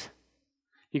ways.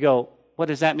 You go, what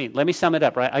does that mean? Let me sum it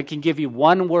up, right? I can give you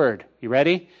one word. You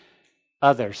ready?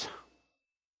 Others.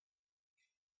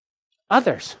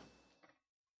 Others.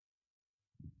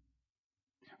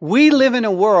 We live in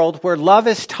a world where love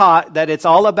is taught that it's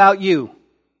all about you.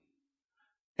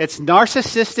 It's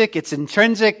narcissistic, it's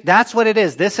intrinsic, that's what it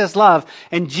is. This is love.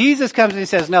 And Jesus comes and he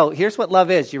says, no, here's what love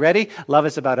is. You ready? Love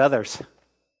is about others.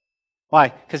 Why?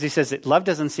 Because he says that love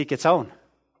doesn't seek its own.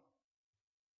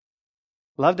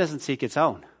 Love doesn't seek its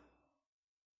own.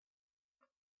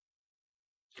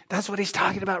 That's what he's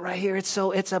talking about right here.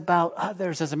 It's about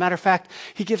others. As a matter of fact,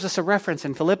 he gives us a reference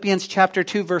in Philippians chapter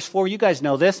 2, verse 4. You guys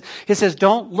know this. He says,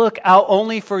 don't look out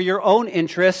only for your own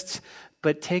interests,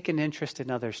 but take an interest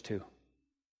in others too.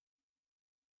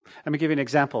 Let me give you an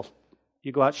example.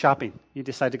 You go out shopping. You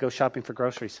decide to go shopping for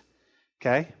groceries.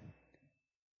 Okay?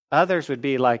 Others would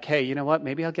be like, hey, you know what?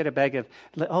 Maybe I'll get a bag of,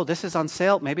 this is on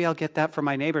sale. Maybe I'll get that for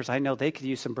my neighbors. I know they could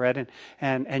use some bread.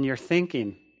 And you're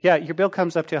thinking, yeah, your bill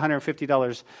comes up to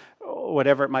 $150,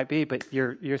 whatever it might be, but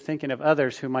you're thinking of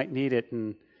others who might need it,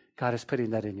 and God is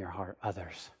putting that in your heart.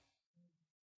 Others.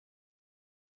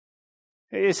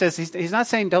 It says he's not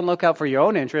saying don't look out for your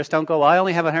own interest. Don't go, I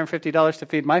only have $150 to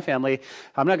feed my family.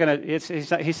 I'm not going to.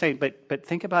 He's saying, but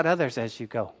think about others as you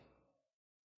go.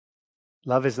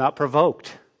 Love is not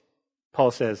provoked,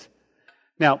 Paul says.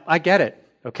 Now, I get it,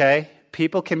 okay?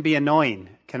 People can be annoying.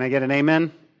 Can I get an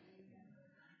amen?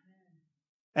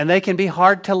 And they can be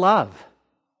hard to love.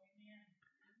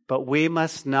 But we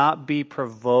must not be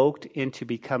provoked into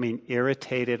becoming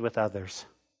irritated with others.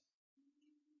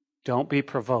 Don't be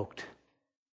provoked.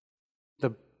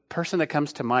 The person that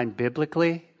comes to mind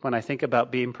biblically when I think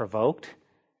about being provoked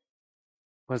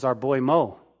was our boy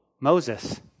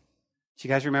Moses. Do you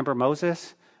guys remember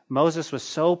Moses? Moses was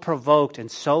so provoked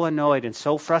and so annoyed and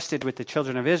so frustrated with the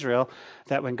children of Israel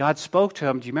that when God spoke to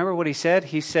him, do you remember what he said?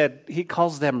 He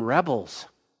calls them rebels.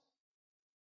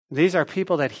 These are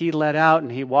people that he led out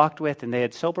and he walked with, and they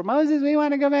had sober. Moses, we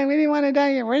want to go back. We didn't want to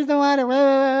die here. Where's the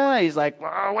water? He's like,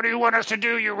 what do you want us to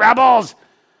do, you rebels?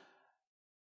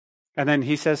 And then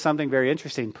he says something very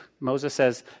interesting. Moses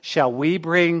says, shall we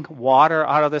bring water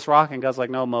out of this rock? And God's like,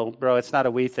 no, bro, it's not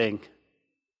a we thing.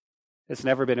 It's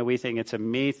never been a we thing. It's a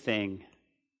me thing.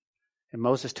 And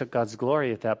Moses took God's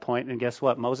glory at that point. And guess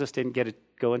what? Moses didn't get to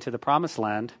go into the promised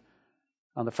land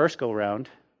on the first go-round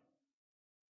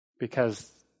because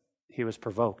he was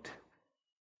provoked.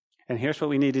 And here's what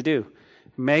we need to do.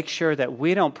 Make sure that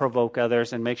we don't provoke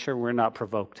others, and make sure we're not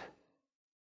provoked.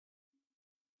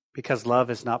 Because love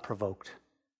is not provoked.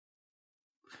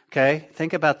 Okay?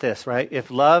 Think about this, right? If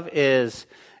love is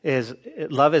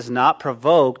not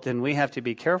provoked, then we have to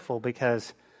be careful,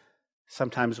 because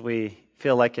sometimes we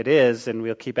feel like it is, and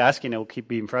we'll keep asking it, we'll keep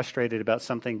being frustrated about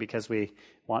something because we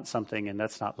want something, and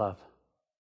that's not love.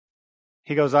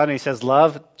 He goes on and he says,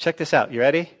 love, check this out. You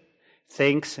ready?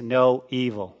 Thinks no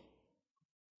evil.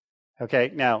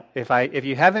 Okay, now, if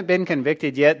you haven't been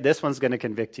convicted yet, this one's going to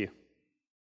convict you.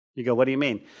 You go, what do you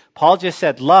mean? Paul just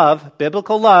said love,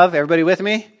 biblical love. Everybody with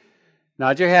me?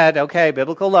 Nod your head. Okay,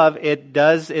 biblical love.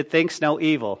 It thinks no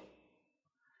evil.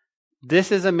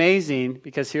 This is amazing,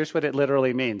 because here's what it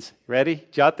literally means. Ready?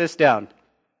 Jot this down.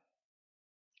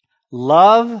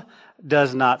 Love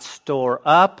does not store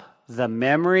up the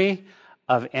memory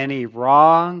of any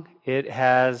wrong it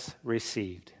has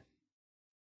received.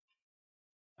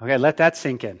 Okay, let that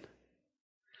sink in.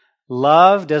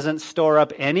 Love doesn't store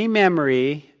up any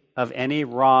memory of any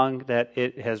wrong that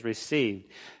it has received.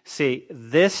 See,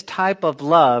 this type of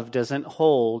love doesn't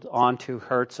hold on to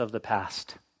hurts of the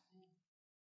past.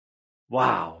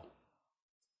 Wow.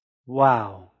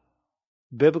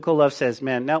 Biblical love says,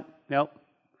 man, nope.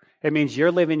 It means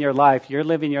you're living your life,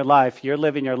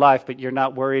 but you're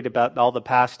not worried about all the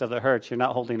past of the hurts. You're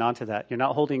not holding on to that. You're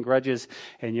not holding grudges,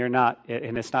 and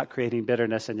it's not creating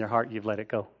bitterness in your heart. You've let it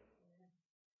go.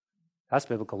 That's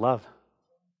biblical love.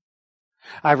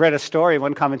 I read a story.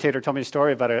 One commentator told me a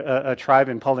story about a tribe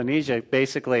in Polynesia.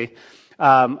 Basically,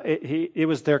 it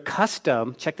was their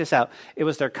custom. Check this out. It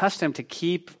was their custom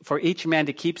for each man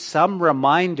to keep some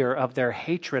reminder of their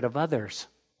hatred of others.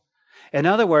 In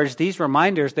other words, these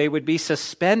reminders, they would be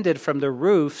suspended from the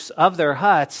roofs of their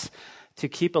huts to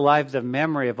keep alive the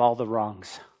memory of all the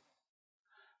wrongs.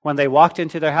 When they walked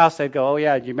into their house, they'd go, oh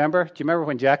yeah, do you remember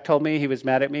when Jack told me he was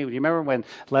mad at me? Do you remember when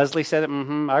Leslie said it?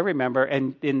 I remember.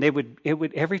 And it would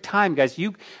every time, guys,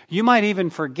 you might even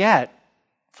forget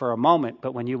for a moment,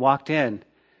 but when you walked in,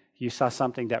 you saw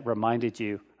something that reminded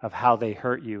you of how they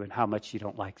hurt you and how much you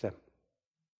don't like them.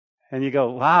 And you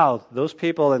go, wow, those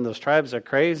people in those tribes are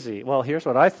crazy. Well, here's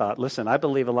what I thought. Listen, I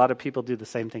believe a lot of people do the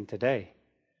same thing today.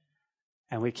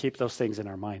 And we keep those things in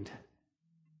our mind.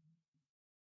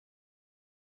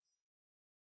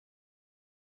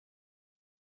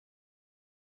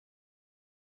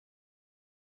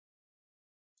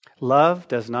 Love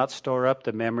does not store up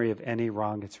the memory of any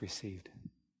wrong it's received.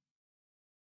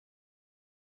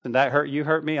 And that hurt you,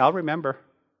 hurt me, I'll remember.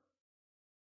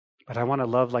 But I want to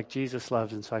love like Jesus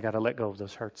loves, and so I got to let go of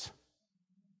those hurts.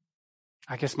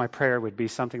 I guess my prayer would be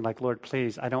something like, Lord,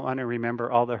 please, I don't want to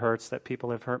remember all the hurts that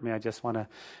people have hurt me. I just want to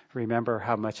remember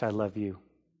how much I love you.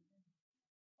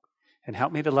 And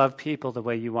help me to love people the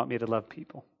way you want me to love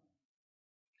people.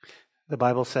 The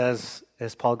Bible says,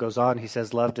 as Paul goes on, he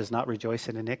says, love does not rejoice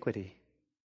in iniquity.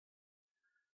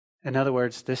 In other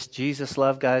words, this Jesus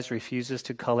love, guys, refuses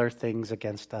to color things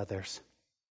against others.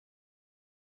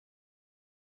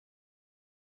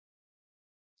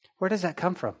 Where does that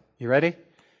come from? You ready?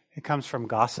 It comes from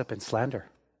gossip and slander.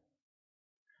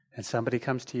 And somebody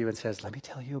comes to you and says, let me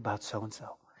tell you about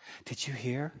so-and-so. Did you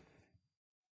hear?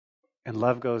 And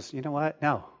love goes, you know what?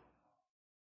 No.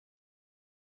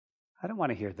 I don't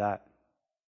want to hear that.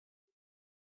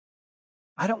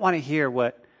 I don't want to hear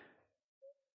what...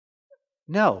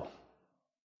 No.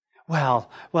 Well,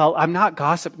 I'm not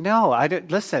gossip. No, I don't.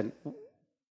 Listen,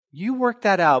 you work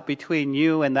that out between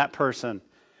you and that person.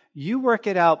 You work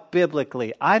it out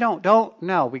biblically. I don't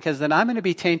know, because then I'm going to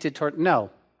be tainted toward... No.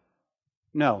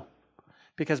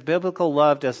 Because biblical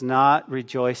love does not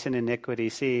rejoice in iniquity.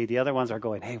 See, the other ones are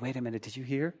going, hey, wait a minute, did you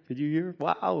hear?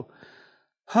 Wow.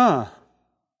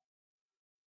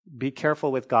 Be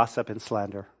careful with gossip and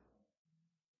slander.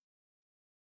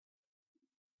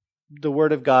 The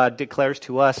Word of God declares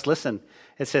to us, listen,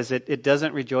 it says it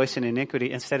doesn't rejoice in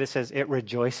iniquity. Instead, it says it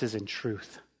rejoices in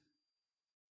truth.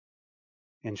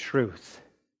 In truth.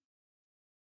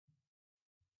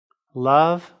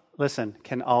 Love, listen,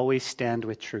 can always stand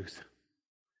with truth,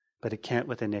 but it can't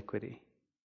with iniquity.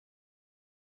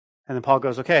 And then Paul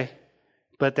goes, okay,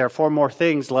 but there are 4 more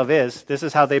things love is. This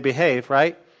is how they behave,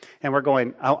 right? And we're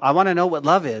going, I want to know what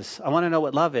love is. I want to know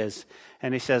what love is.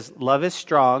 And he says, love is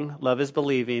strong, love is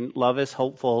believing, love is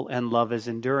hopeful, and love is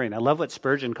enduring. I love what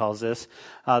Spurgeon calls this.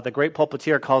 The great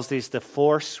pulpiteer calls these the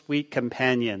 4 sweet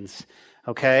companions.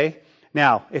 Okay?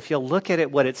 Now, if you'll look at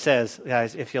it, what it says,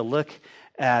 guys, if you'll look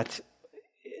at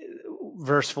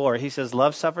verse 4, he says,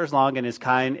 love suffers long and is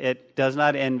kind. It does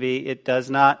not envy. It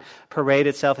does not parade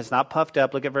itself. It's not puffed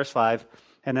up. Look at verse 5.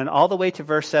 And then all the way to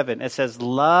verse 7, it says,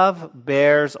 love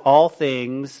bears all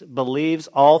things, believes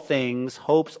all things,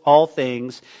 hopes all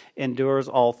things, endures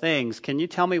all things. Can you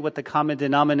tell me what the common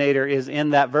denominator is in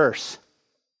that verse?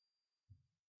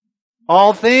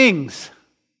 All things.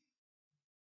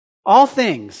 All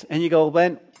things. And you go,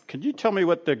 Ben, can you tell me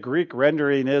what the Greek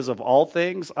rendering is of all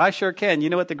things? I sure can.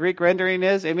 You know what the Greek rendering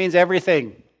is? It means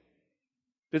everything.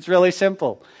 It's really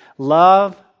simple.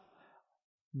 Love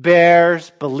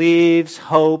bears, believes,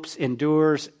 hopes,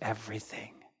 endures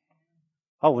everything.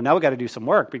 Oh, well, now we got to do some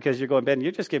work because you're going, Ben,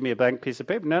 you just give me a blank piece of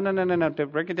paper. No.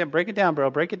 Break it down, bro.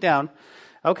 Break it down.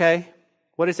 Okay.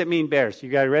 What does it mean, bears? You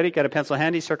got it ready? Got a pencil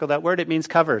handy? Circle that word. It means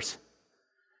covers.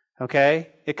 Okay?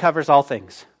 It covers all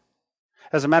things.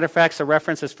 As a matter of fact, the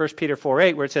reference is 1 Peter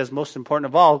 4:8, where it says, most important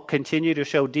of all, continue to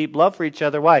show deep love for each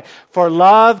other. Why? For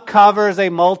love covers a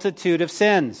multitude of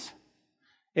sins.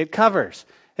 It covers.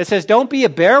 It says, don't be a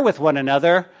bear with one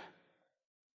another,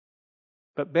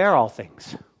 but bear all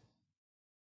things.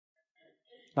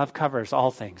 Love covers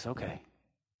all things. Okay.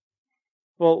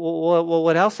 Well,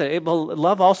 what else?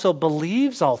 Love also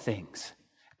believes all things.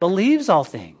 Believes all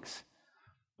things.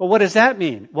 Well, what does that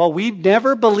mean? Well, we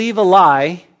never believe a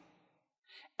lie,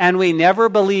 and we never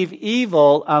believe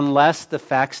evil unless the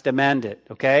facts demand it.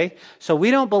 Okay? So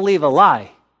we don't believe a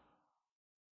lie.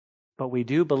 But we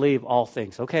do believe all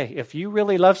things. Okay, if you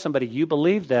really love somebody, you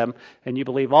believe them, and you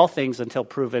believe all things until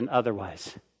proven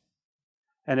otherwise.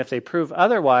 And if they prove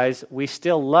otherwise, we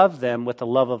still love them with the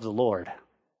love of the Lord.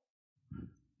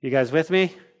 You guys with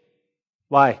me?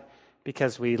 Why?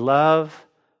 Because we love.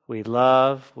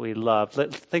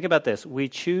 Think about this. We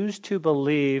choose to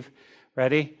believe,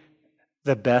 ready,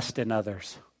 the best in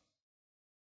others.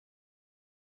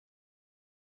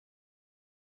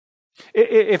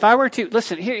 If I were to,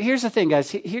 listen, here's the thing, guys.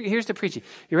 Here's the preaching.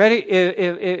 You ready?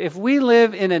 If we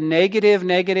live in a negative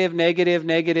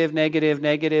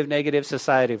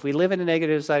society, if we live in a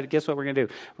negative society, guess what we're going to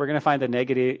do? We're going to find the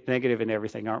negative in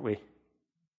everything, aren't we?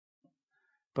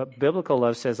 But biblical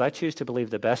love says, I choose to believe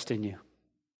the best in you.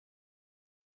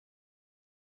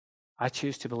 I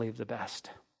choose to believe the best.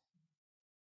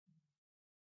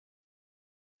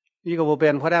 You go, well,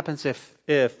 Ben, what happens if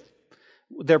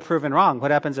they're proven wrong?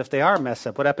 What happens if they are a mess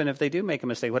up? What happens if they do make a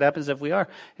mistake? What happens if we are?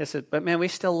 I said, but man, we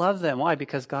still love them. Why?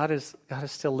 Because God is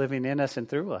still living in us and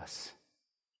through us.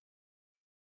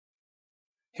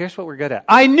 Here's what we're good at.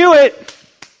 I knew it.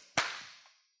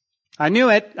 I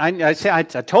knew it.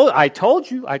 I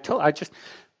told you.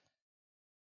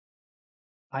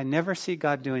 I never see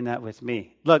God doing that with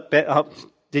me. Look, Ben,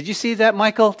 did you see that,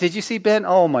 Michael? Did you see Ben?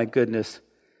 Oh my goodness.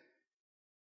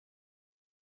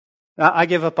 I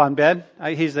give up on Ben.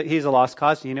 He's a lost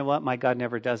cause. You know what? My God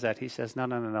never does that. He says,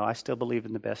 no. I still believe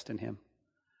in the best in him.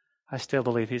 I still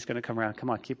believe he's going to come around.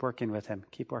 Come on, keep working with him.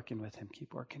 Keep working with him.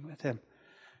 Keep working with him.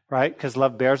 Right? Because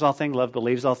love bears all things. Love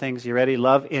believes all things. You ready?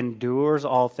 Love endures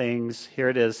all things. Here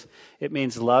it is. It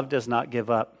means love does not give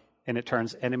up, and it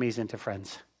turns enemies into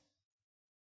friends.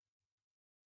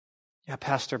 Yeah,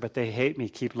 Pastor, but they hate me.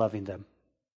 Keep loving them.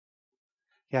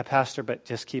 Yeah, Pastor, but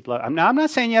just keep loving. I'm not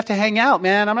saying you have to hang out,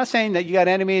 man. I'm not saying that you got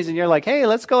enemies and you're like, hey,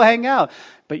 let's go hang out.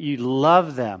 But you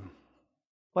love them.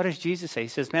 What does Jesus say? He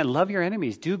says, man, love your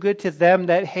enemies. Do good to them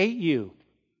that hate you.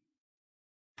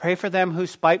 Pray for them who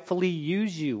spitefully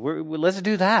use you. Let's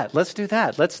do that. Let's do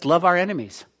that. Let's love our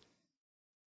enemies.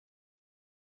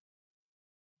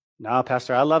 No,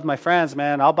 Pastor, I love my friends,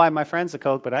 man. I'll buy my friends a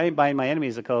Coke, but I ain't buying my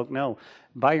enemies a Coke. No,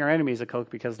 buy your enemies a Coke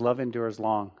because love endures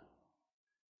long.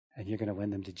 And you're going to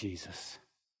win them to Jesus.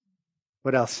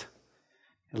 What else?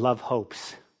 Love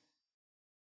hopes.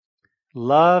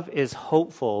 Love is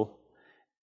hopeful,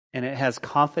 and it has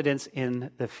confidence in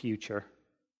the future.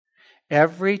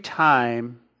 Every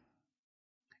time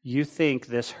you think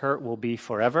this hurt will be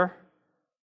forever,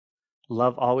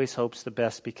 love always hopes the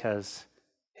best because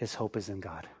his hope is in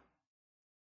God.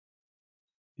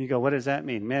 You go, what does that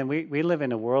mean? Man, we live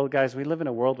in a world, guys, we live in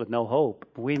a world with no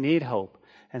hope. We need hope.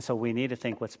 And so we need to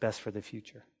think what's best for the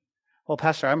future. Well,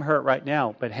 Pastor, I'm hurt right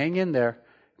now, but hang in there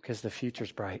because the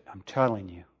future's bright. I'm telling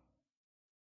you.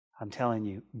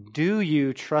 Do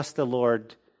you trust the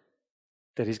Lord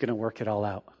that he's going to work it all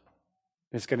out?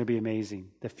 It's going to be amazing.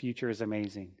 The future is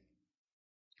amazing.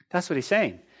 That's what he's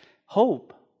saying.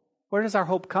 Hope. Where does our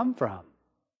hope come from?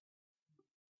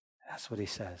 That's what he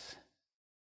says.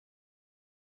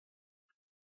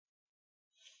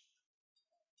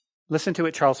 Listen to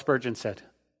what Charles Spurgeon said.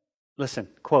 Listen,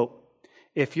 quote,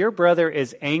 if your brother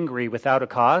is angry without a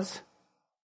cause,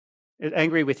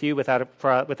 angry with you without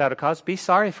a cause, be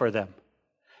sorry for them.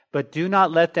 But do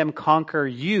not let them conquer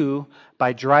you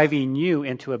by driving you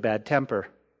into a bad temper.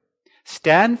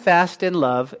 Stand fast in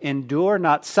love, endure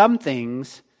not some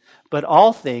things, but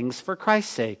all things for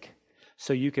Christ's sake,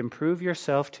 so you can prove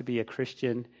yourself to be a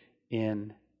Christian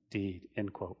indeed.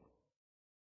 End quote.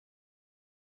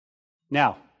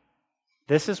 Now,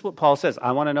 this is what Paul says.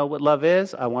 I want to know what love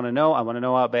is. I want to know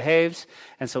how it behaves.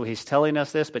 And so he's telling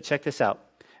us this, but check this out.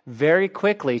 Very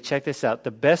quickly, check this out.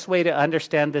 The best way to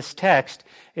understand this text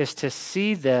is to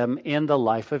see them in the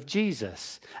life of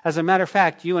Jesus. As a matter of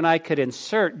fact, you and I could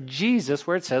insert Jesus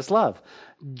where it says love.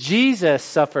 Jesus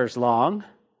suffers long,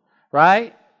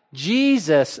 right?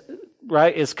 Jesus,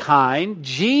 right, is kind.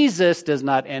 Jesus does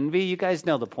not envy. You guys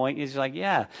know the point. He's like,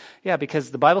 yeah, because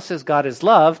the Bible says God is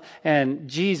love, and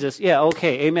Jesus,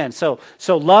 okay, amen. So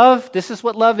love, this is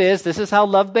what love is. This is how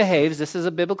love behaves. This is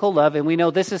a biblical love, and we know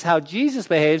this is how Jesus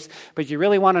behaves, but you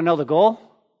really want to know the goal?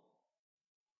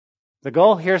 The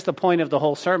goal, here's the point of the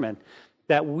whole sermon,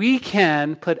 that we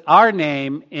can put our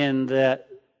name in the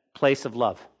place of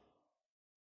love.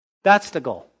 That's the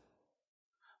goal.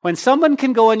 When someone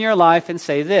can go in your life and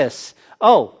say this,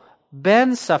 oh,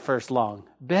 Ben suffers long.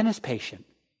 Ben is patient.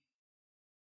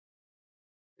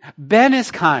 Ben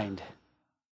is kind.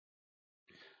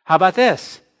 How about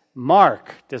this?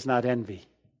 Mark does not envy.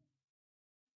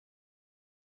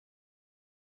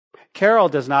 Carol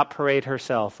does not parade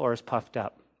herself or is puffed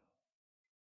up.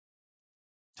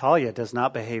 Talia does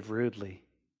not behave rudely.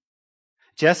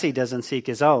 Jesse doesn't seek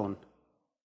his own.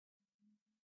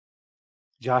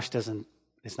 Josh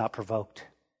is not provoked.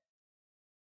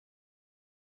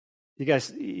 You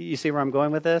guys, you see where I'm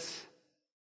going with this?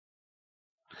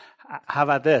 How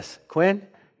about this? Quinn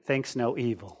thinks no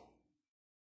evil.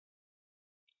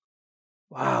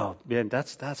 Wow, man,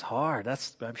 that's hard.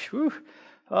 Whew.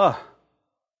 Oh.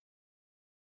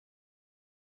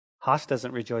 Haas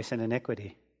doesn't rejoice in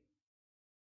iniquity.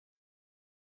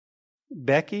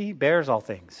 Becky bears all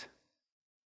things.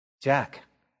 Jack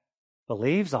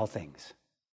believes all things.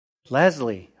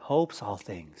 Leslie hopes all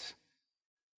things.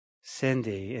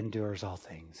 Cindy endures all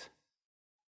things.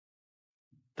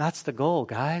 That's the goal,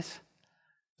 guys.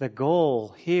 The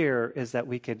goal here is that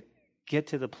we could get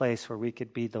to the place where we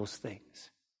could be those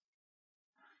things.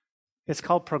 It's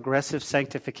called progressive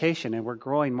sanctification, and we're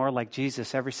growing more like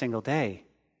Jesus every single day.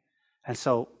 And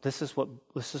so this is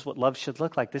what love should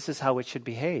look like. This is how it should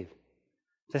behave.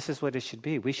 This is what it should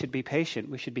be. We should be patient.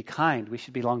 We should be kind. We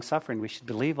should be long-suffering. We should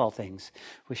believe all things.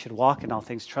 We should walk in all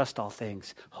things, trust all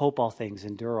things, hope all things,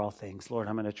 endure all things. Lord,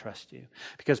 I'm going to trust you.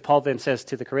 Because Paul then says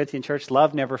to the Corinthian church,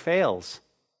 love never fails.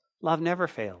 Love never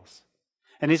fails.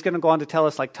 And he's going to go on to tell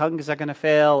us like tongues are going to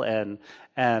fail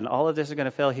and all of this is going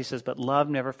to fail. He says, but love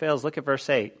never fails. Look at verse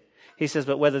 8. He says,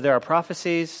 but whether there are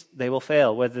prophecies, they will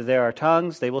fail. Whether there are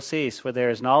tongues, they will cease. Where there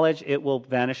is knowledge, it will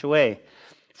vanish away.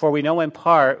 For we know in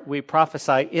part, we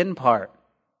prophesy in part.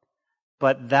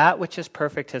 But that which is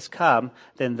perfect has come,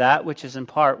 then that which is in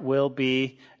part will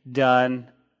be done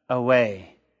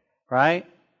away. Right?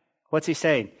 What's he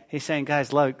saying? He's saying,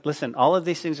 guys, look, listen, all of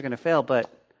these things are going to fail, but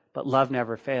love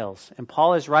never fails. And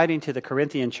Paul is writing to the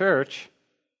Corinthian church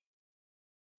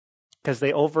because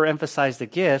they overemphasize the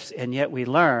gifts, and yet we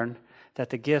learn that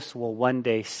the gifts will one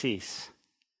day cease.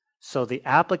 So the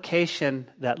application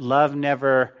that love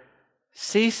never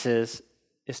ceases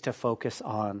is to focus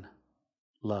on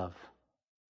love.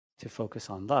 To focus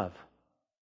on love.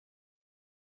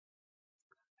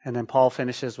 And then Paul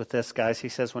finishes with this, guys. He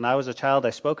says, when I was a child, I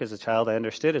spoke as a child, I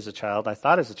understood as a child, I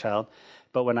thought as a child,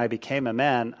 but when I became a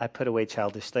man, I put away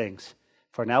childish things.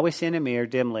 For now we see in a mirror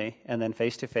dimly, and then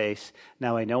face to face.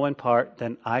 Now I know in part,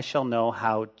 then I shall know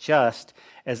how just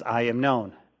as I am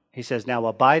known. He says, now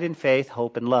abide in faith,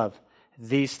 hope, and love.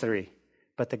 These three.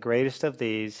 But the greatest of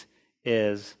these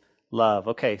is love.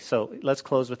 Okay, so let's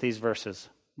close with these verses.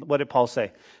 What did Paul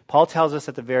say? Paul tells us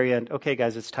at the very end, okay,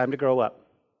 guys, it's time to grow up.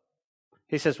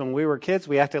 He says, when we were kids,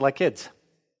 we acted like kids.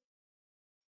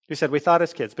 He said, we thought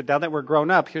as kids, but now that we're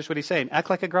grown up, here's what he's saying. Act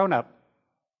like a grown-up.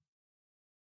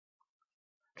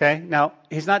 Okay, now,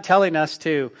 he's not telling us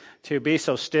to be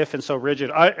so stiff and so rigid.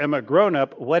 I am a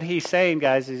grown-up. What he's saying,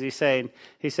 guys, is he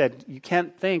said, you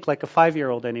can't think like a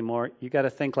 5-year-old anymore. You got to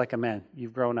think like a man.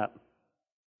 You've grown up.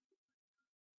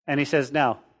 And he says,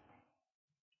 now,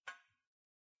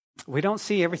 we don't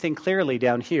see everything clearly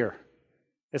down here.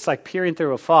 It's like peering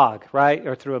through a fog, right?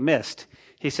 Or through a mist.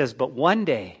 He says, but one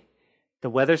day, the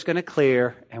weather's going to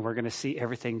clear and we're going to see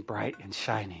everything bright and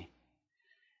shiny.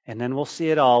 And then we'll see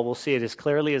it all. We'll see it as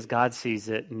clearly as God sees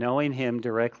it, knowing Him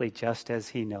directly just as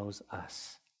He knows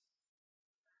us.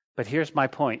 But here's my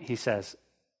point. He says,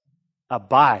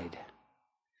 abide.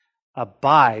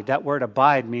 Abide. That word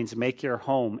abide means make your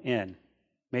home in.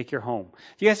 Make your home.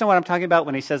 Do you guys know what I'm talking about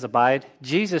when he says abide?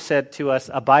 Jesus said to us,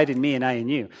 abide in me and I in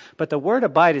you. But the word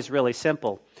abide is really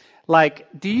simple. Like,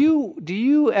 have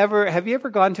you ever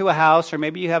gone to a house, or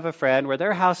maybe you have a friend where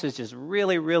their house is just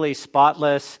really, really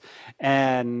spotless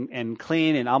and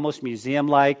clean and almost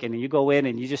museum-like, and you go in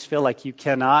and you just feel like you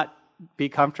cannot be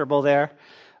comfortable there?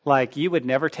 Like, you would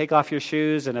never take off your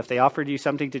shoes, and if they offered you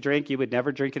something to drink, you would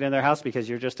never drink it in their house because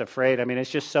you're just afraid. I mean,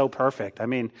 it's just so perfect. I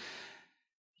mean,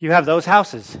 you have those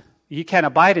houses. You can't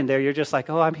abide in there. You're just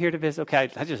like, oh, I'm here to visit. Okay,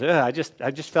 I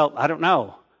just felt, I don't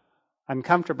know. I'm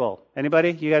comfortable.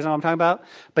 Anybody? You guys know what I'm talking about?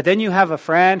 But then you have a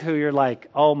friend who you're like,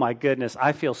 oh my goodness,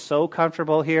 I feel so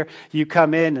comfortable here. You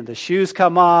come in and the shoes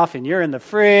come off and you're in the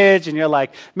fridge and you're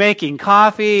like making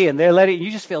coffee and they're letting,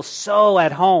 you just feel so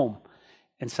at home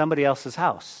in somebody else's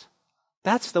house.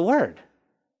 That's the word.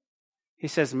 He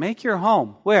says, make your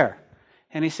home. Where?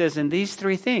 And he says, in these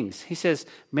three things. He says,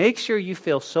 make sure you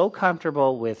feel so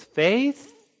comfortable with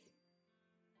faith,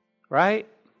 right?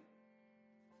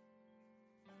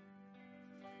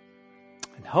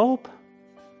 And hope.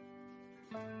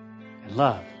 And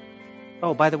love.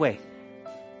 Oh, by the way,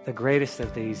 the greatest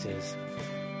of these is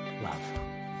love.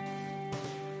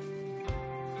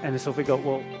 And so if we go,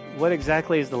 well, what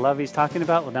exactly is the love he's talking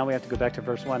about? Well, now we have to go back to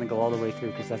verse 1 and go all the way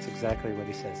through, because that's exactly what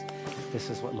he says. This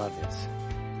is what love is.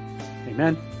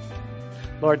 Amen.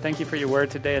 Lord, thank you for your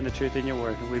word today and the truth in your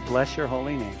word. And we bless your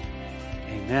holy name.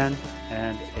 Amen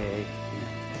and amen.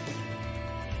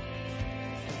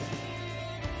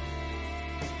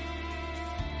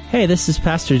 Hey, this is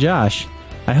Pastor Josh.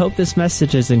 I hope this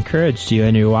message has encouraged you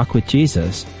in your walk with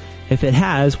Jesus. If it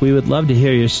has, we would love to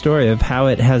hear your story of how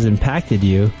it has impacted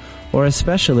you, or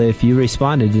especially if you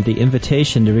responded to the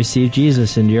invitation to receive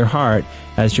Jesus into your heart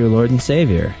as your Lord and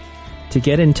Savior. To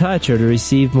get in touch or to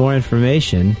receive more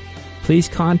information, please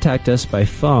contact us by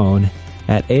phone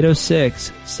at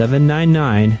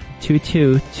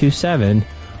 806-799-2227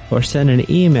 or send an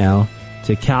email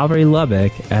to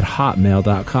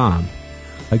calvarylubbock@hotmail.com.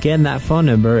 Again, that phone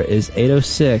number is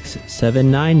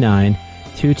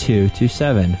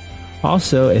 806-799-2227.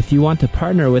 Also, if you want to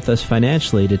partner with us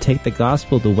financially to take the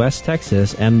gospel to West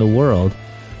Texas and the world,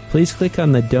 please click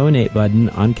on the donate button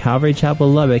on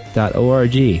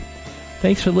calvarychapellubbock.org.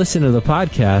 Thanks for listening to the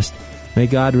podcast. May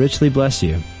God richly bless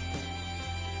you.